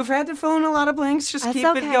some. Yeah. You've had to fill in a lot of blanks. Just That's keep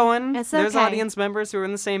okay. it going. It's There's okay. audience members who are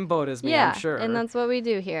in the same boat as me, Yeah, I'm sure. and that's what we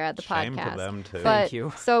do here at the Shame to podcast. them, too. But, Thank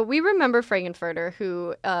you. So we remember Frankenfurter,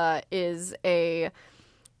 who is a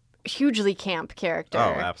hugely camp character. Oh,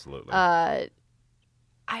 absolutely.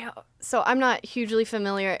 So I'm not hugely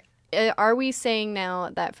familiar. Are we saying now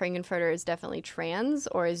that Frankenfurter is definitely trans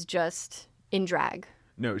or is just in drag?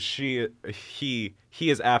 No, he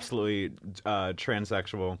is absolutely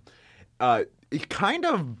transsexual. It kind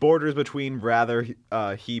of borders between rather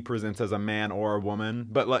he presents as a man or a woman,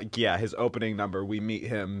 but like yeah, his opening number we meet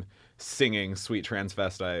him singing "Sweet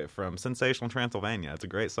Transvestite" from Sensational Transylvania. It's a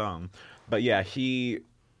great song, but yeah, he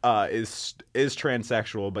is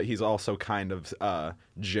transsexual, but he's also kind of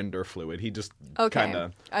gender fluid. He just kind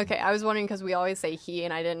of Okay, I was wondering because we always say he,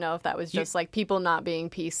 and I didn't know if that was just like people not being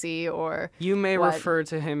PC or You may what? refer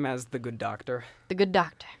to him as the Good Doctor. The Good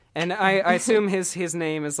Doctor. And I assume his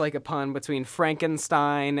name is like a pun between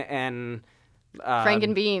Frankenstein and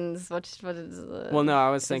Frankenbeans. What is well, no, I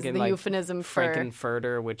was is thinking the like euphemism for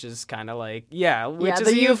Frankenfurter, which is kind of like which is the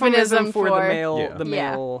a euphemism for the for- male Yeah. the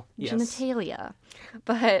male yes. genitalia.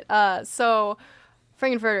 But so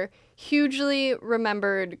Frankenfurter, hugely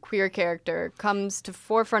remembered queer character, comes to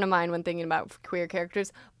forefront of mind when thinking about queer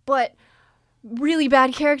characters, but really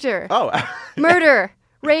bad character. oh Murder,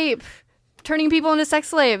 rape, turning people into sex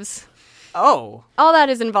slaves. Oh, All that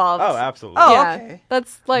is involved. oh absolutely. Oh, yeah, okay.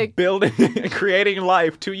 that's like Building, creating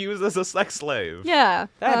life to use as a sex slave. yeah.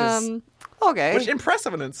 That is- okay. Which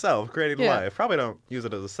impressive in itself, creating Yeah. life. Probably don't use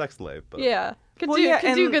it as a sex slave, but Yeah. Could Well, do yeah,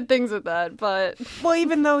 could do and- good things with that, but Well,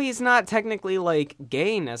 even though he's not technically like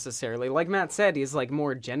gay necessarily, like Matt said, he's like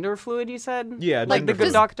more gender fluid. You said, Yeah, like gender the Good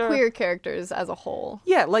just Doctor. queer characters as a whole.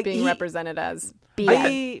 Yeah, like being he- represented as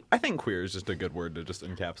BF. I think queer is just a good word to just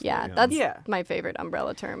encapsulate. Yeah, him. that's Yeah. my favorite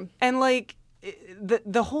umbrella term. And like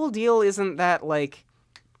the whole deal isn't that like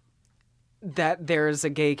that there's a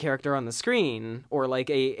gay character on the screen or like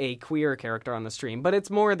a queer character on the screen, but it's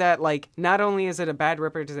more that like not only is it a bad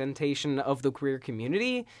representation of the queer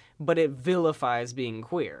community, but it vilifies being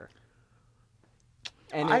queer.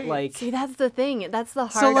 And it like See, that's the thing. That's the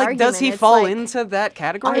hard so like argument. does he It's fall like, into that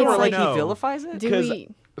category I where don't like know. he vilifies it? Do 'Cause- we?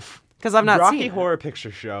 Because I've not Rocky seen it. Horror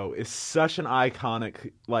Picture Show is such an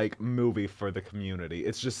iconic like movie for the community.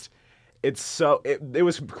 It's just it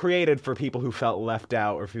was created for people who felt left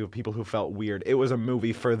out or for people who felt weird. It was a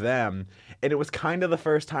movie for them, and it was kind of the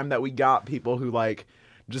first time that we got people who like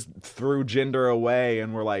just threw gender away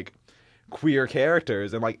and were like queer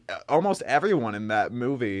characters, and like almost everyone in that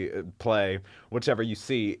movie play, whichever you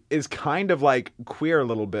see, is kind of like queer a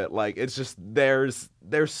little bit. Like it's just there's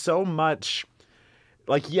so much.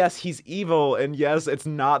 Like, yes, he's evil, and yes, it's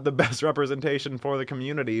not the best representation for the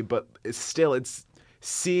community, but it's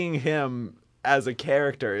seeing him as a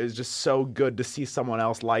character is just so good to see someone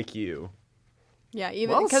else like you. Yeah,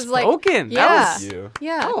 even Well because like spoken. That yeah, was- You.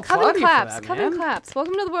 yeah. I'll Coven applaud you for claps, that, coven man. claps.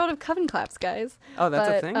 Welcome to the world of coven claps, guys. Oh, that's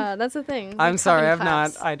a But, thing? That's a thing. I'm sorry, Coven I've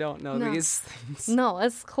claps. not. I don't know No. these things. No,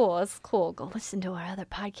 it's cool. It's cool. Go listen to our other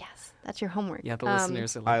podcasts. That's your homework. Yeah, the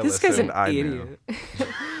listeners are I like, this guy's an listened, I knew.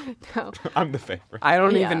 idiot. No. I'm the favorite. I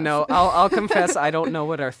don't Yeah. even know. I'll confess, I don't know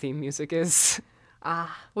what our theme music is.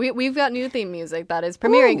 We've got new theme music that is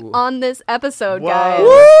premiering Ooh. on this episode, Whoa. guys.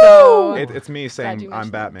 Woo! So It's me you saying mentioned I'm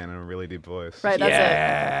that. Batman in a really deep voice. right, that's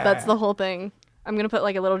Yeah. it. That's the whole thing. I'm gonna put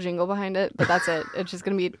like a little jingle behind it, but that's it. It's just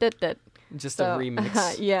gonna be dit dit. Just So, a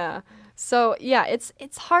remix. yeah. So yeah, it's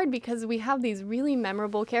hard because we have these really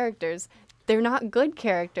memorable characters. They're not good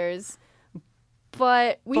characters,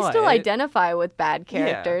 but we still But- identify with bad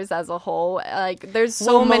characters as a whole. Like there's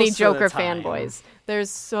so Well, many most of the Joker time. fanboys. There's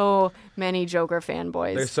so many Joker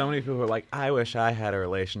fanboys. There's so many people who are like, I wish I had a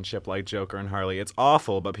relationship like Joker and Harley. It's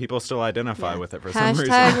awful, but people still identify with it for some reason.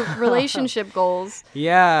 Hashtag relationship goals.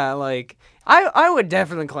 Yeah, like I would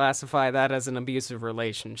definitely classify that as an abusive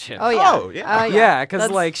relationship. Oh yeah. Oh, yeah. Yeah, because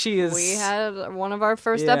That's- like she is. We had one of our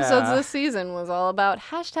first Yeah. episodes this season was all about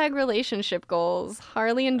hashtag relationship goals.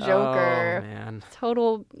 Harley and Joker. Oh man.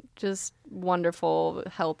 Total, just wonderful,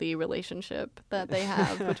 healthy relationship that they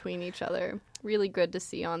have between each other. Really good to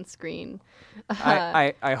see on screen.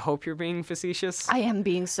 I hope you're being facetious. I am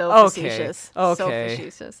being so Okay. facetious. Okay. So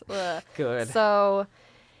facetious. Ugh. Good. So,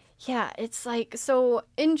 yeah, it's like, so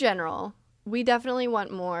in general, we definitely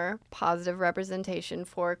want more positive representation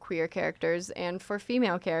for queer characters and for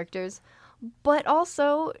female characters. But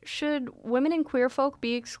also, should women and queer folk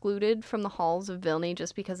be excluded from the halls of villainy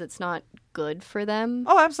just because it's not good for them?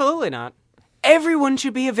 Oh, absolutely not. Everyone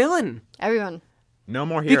should be a villain Everyone. No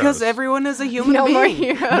more heroes. because everyone is a human No being. more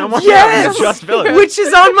heroes. No more Yes! heroes, just villains. Which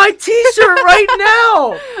is on my T-shirt right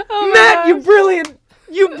now. Oh my Matt, gosh.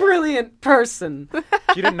 you brilliant person. You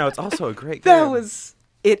didn't know it's also a great That game. was.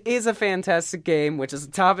 It is a fantastic game, which is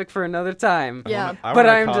a topic for another time. Yeah. I But want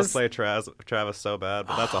I'm to just- cosplay Travis so bad,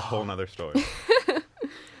 but that's a whole nother story.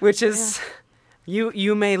 Which is.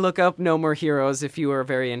 You may look up No More Heroes if you are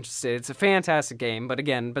very interested. It's a fantastic game, but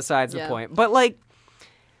again, besides the Yeah. point. But like,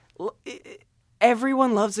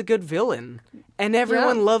 everyone loves a good villain, and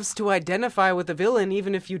everyone Yeah. loves to identify with the villain,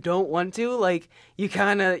 even if you don't want to. Like, you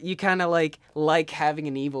kind of like having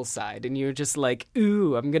an evil side, and you're just like,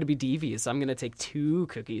 ooh, I'm gonna be devious. I'm gonna take 2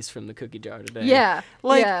 cookies from the cookie jar today. Yeah.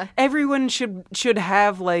 Like, yeah. everyone should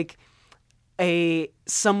have like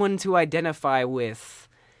someone to identify with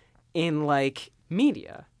in like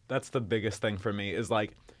media. That's the biggest thing for me is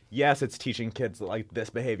like, yes, it's teaching kids that, like, this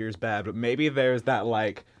behavior is bad, but maybe there's that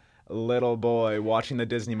like little boy watching the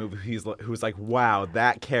Disney movie who's like, wow,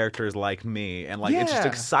 that character is like me, and like it's just Yeah.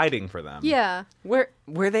 exciting for them. Yeah. Where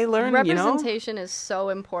they learn, you know? Representation is so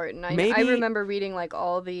important. I Maybe- remember reading like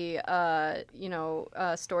all the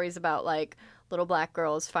stories about like little black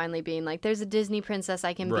girls finally being like, there's a Disney princess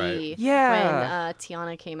I can be. Right. Yeah. When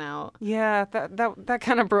Tiana came out. Yeah, that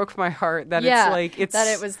kind of broke my heart. That Yeah, it's like it's that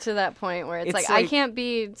it was to that point where it's it's like, I like- can't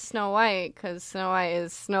be Snow White because Snow White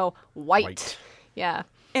is Snow White. White. Yeah.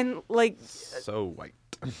 and like So white.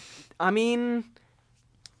 I mean,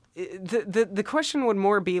 the question would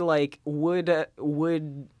more be like,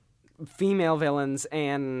 would female villains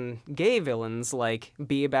and gay villains like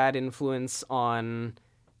be a bad influence on,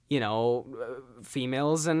 you know,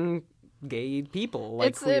 females and gay people,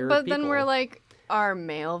 like queer but people? then we're like, are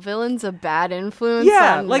male villains a bad influence?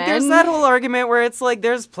 Yeah, on like there's men? that whole argument where it's like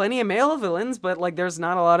there's plenty of male villains, but like there's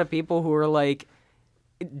not a lot of people who are like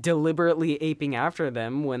deliberately aping after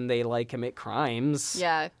them when they like commit crimes.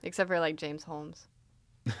 Yeah, except for like James Holmes,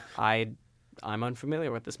 I'm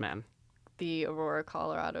unfamiliar with this man. the Aurora,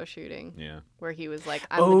 Colorado shooting, Yeah. where he was like,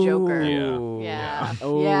 I'm the Joker. Yeah. Yeah.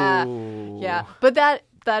 Oh. Yeah. Yeah. But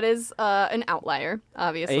that is an outlier,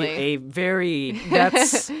 obviously. A very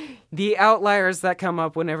that's the outliers that come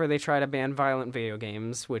up whenever they try to ban violent video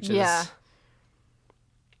games, which is Yeah.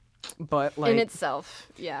 But like in itself,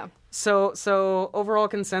 yeah. so overall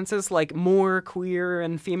consensus, like more queer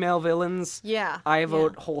and female villains. Yeah. I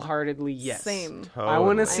vote yeah. wholeheartedly yes. Same. I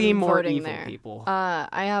want to see I'm more voting evil there. people.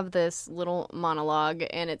 I have this little monologue,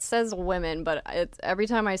 and it says women, but every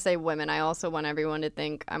time I say women, I also want everyone to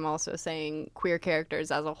think I'm also saying queer characters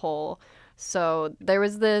as a whole. So there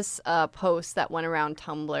was this post that went around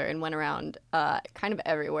Tumblr and went around kind of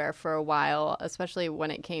everywhere for a while, especially when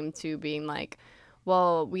it came to being like,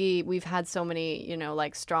 well, we've had so many, you know,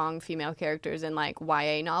 like strong female characters in like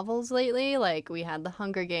YA novels lately. Like we had the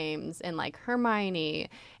Hunger Games and like Hermione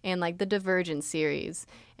and like the Divergent series.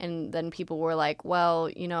 And then people were like,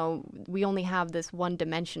 well, you know, we only have this one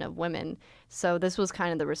dimension of women. So this was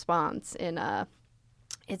kind of the response. And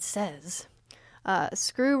it says,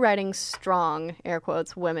 screw writing strong, air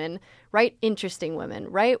quotes, women. Write interesting women.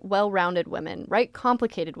 Write well-rounded women. Write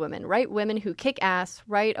complicated women. Write women who kick ass.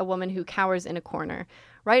 Write a woman who cowers in a corner.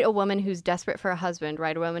 Write a woman who's desperate for a husband.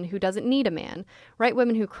 Write a woman who doesn't need a man. Write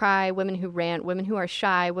women who cry, women who rant, women who are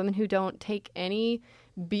shy, women who don't take any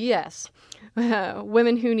BS.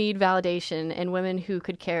 Women who need validation, and women who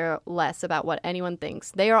could care less about what anyone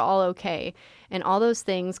thinks. They are all okay, and all those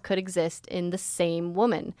things could exist in the same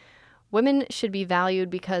woman. Women should be valued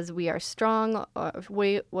because we are strong.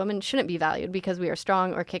 Women shouldn't be valued because we are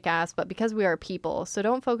strong or kick ass, but because we are people. So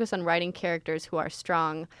don't focus on writing characters who are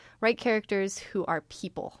strong. Write characters who are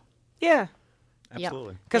people. Yeah.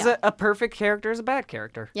 Absolutely. Because Yeah. a perfect character is a bad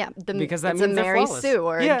character. Yeah, Because that it's means a they're Mary flawless. Sue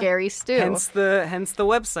or Yeah. a Gary Stu. Hence the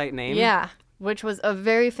website name. Yeah, which was a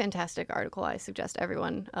very fantastic article. I suggest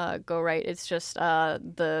everyone go write. It's just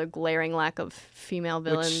the glaring lack of female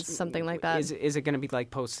villains, something like that. Is it going to be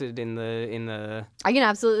like posted in the? I can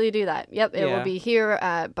absolutely do that. Yep, it will Yeah. be here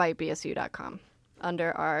at bitebsu.com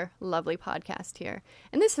under our lovely podcast here.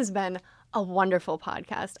 And this has been a wonderful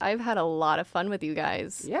podcast. I've had a lot of fun with you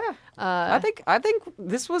guys. Yeah, I think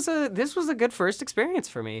this was a good first experience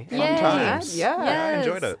for me. Yay. And, times. yeah, I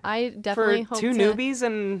enjoyed Yes, it. I for definitely hope two to... newbies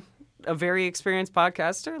and a very experienced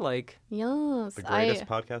podcaster, like Yes, The greatest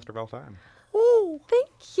podcaster of all time. Oh,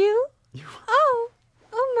 thank you. Oh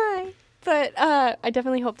my. But I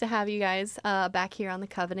definitely hope to have you guys back here on the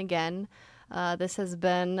Coven again. This has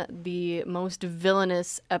been the most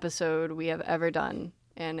villainous episode we have ever done,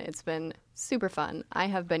 and it's been super fun. I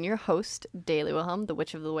have been your host, Daily Wilhelm, the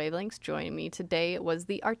Witch of the Wavelengths. Joining me today was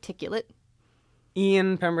the Articulate.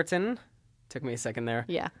 Ian Pemberton. Took me a second there.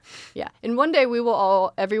 Yeah. And one day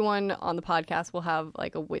everyone on the podcast will have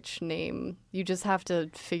like a witch name. You just have to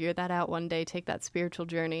figure that out one day, take that spiritual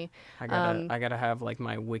journey. I gotta have like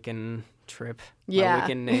my Wiccan trip. Yeah. My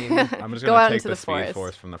Wiccan name. I'm just Go going out to take into the the Speed forest.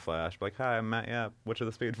 Force from the Flash. Be like, hi, I'm Matt Yap, Witch of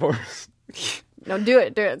the Speed Force. No, do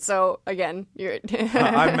it. So again, you're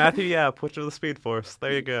I'm Matthew Yap, Witch of the Speed Force.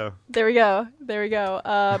 There you go. There we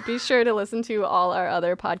go. Be sure to listen to all our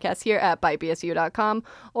other podcasts here at bitebsu.com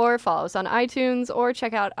or follow us on iTunes or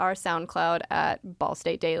check out our SoundCloud at Ball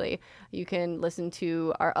State Daily. You can listen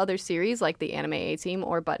to our other series like the Anime A-Team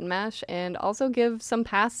or Button Mash and also give some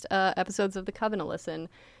past episodes of The Coven a listen.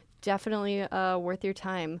 Definitely worth your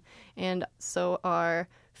time. And so are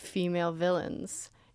female villains.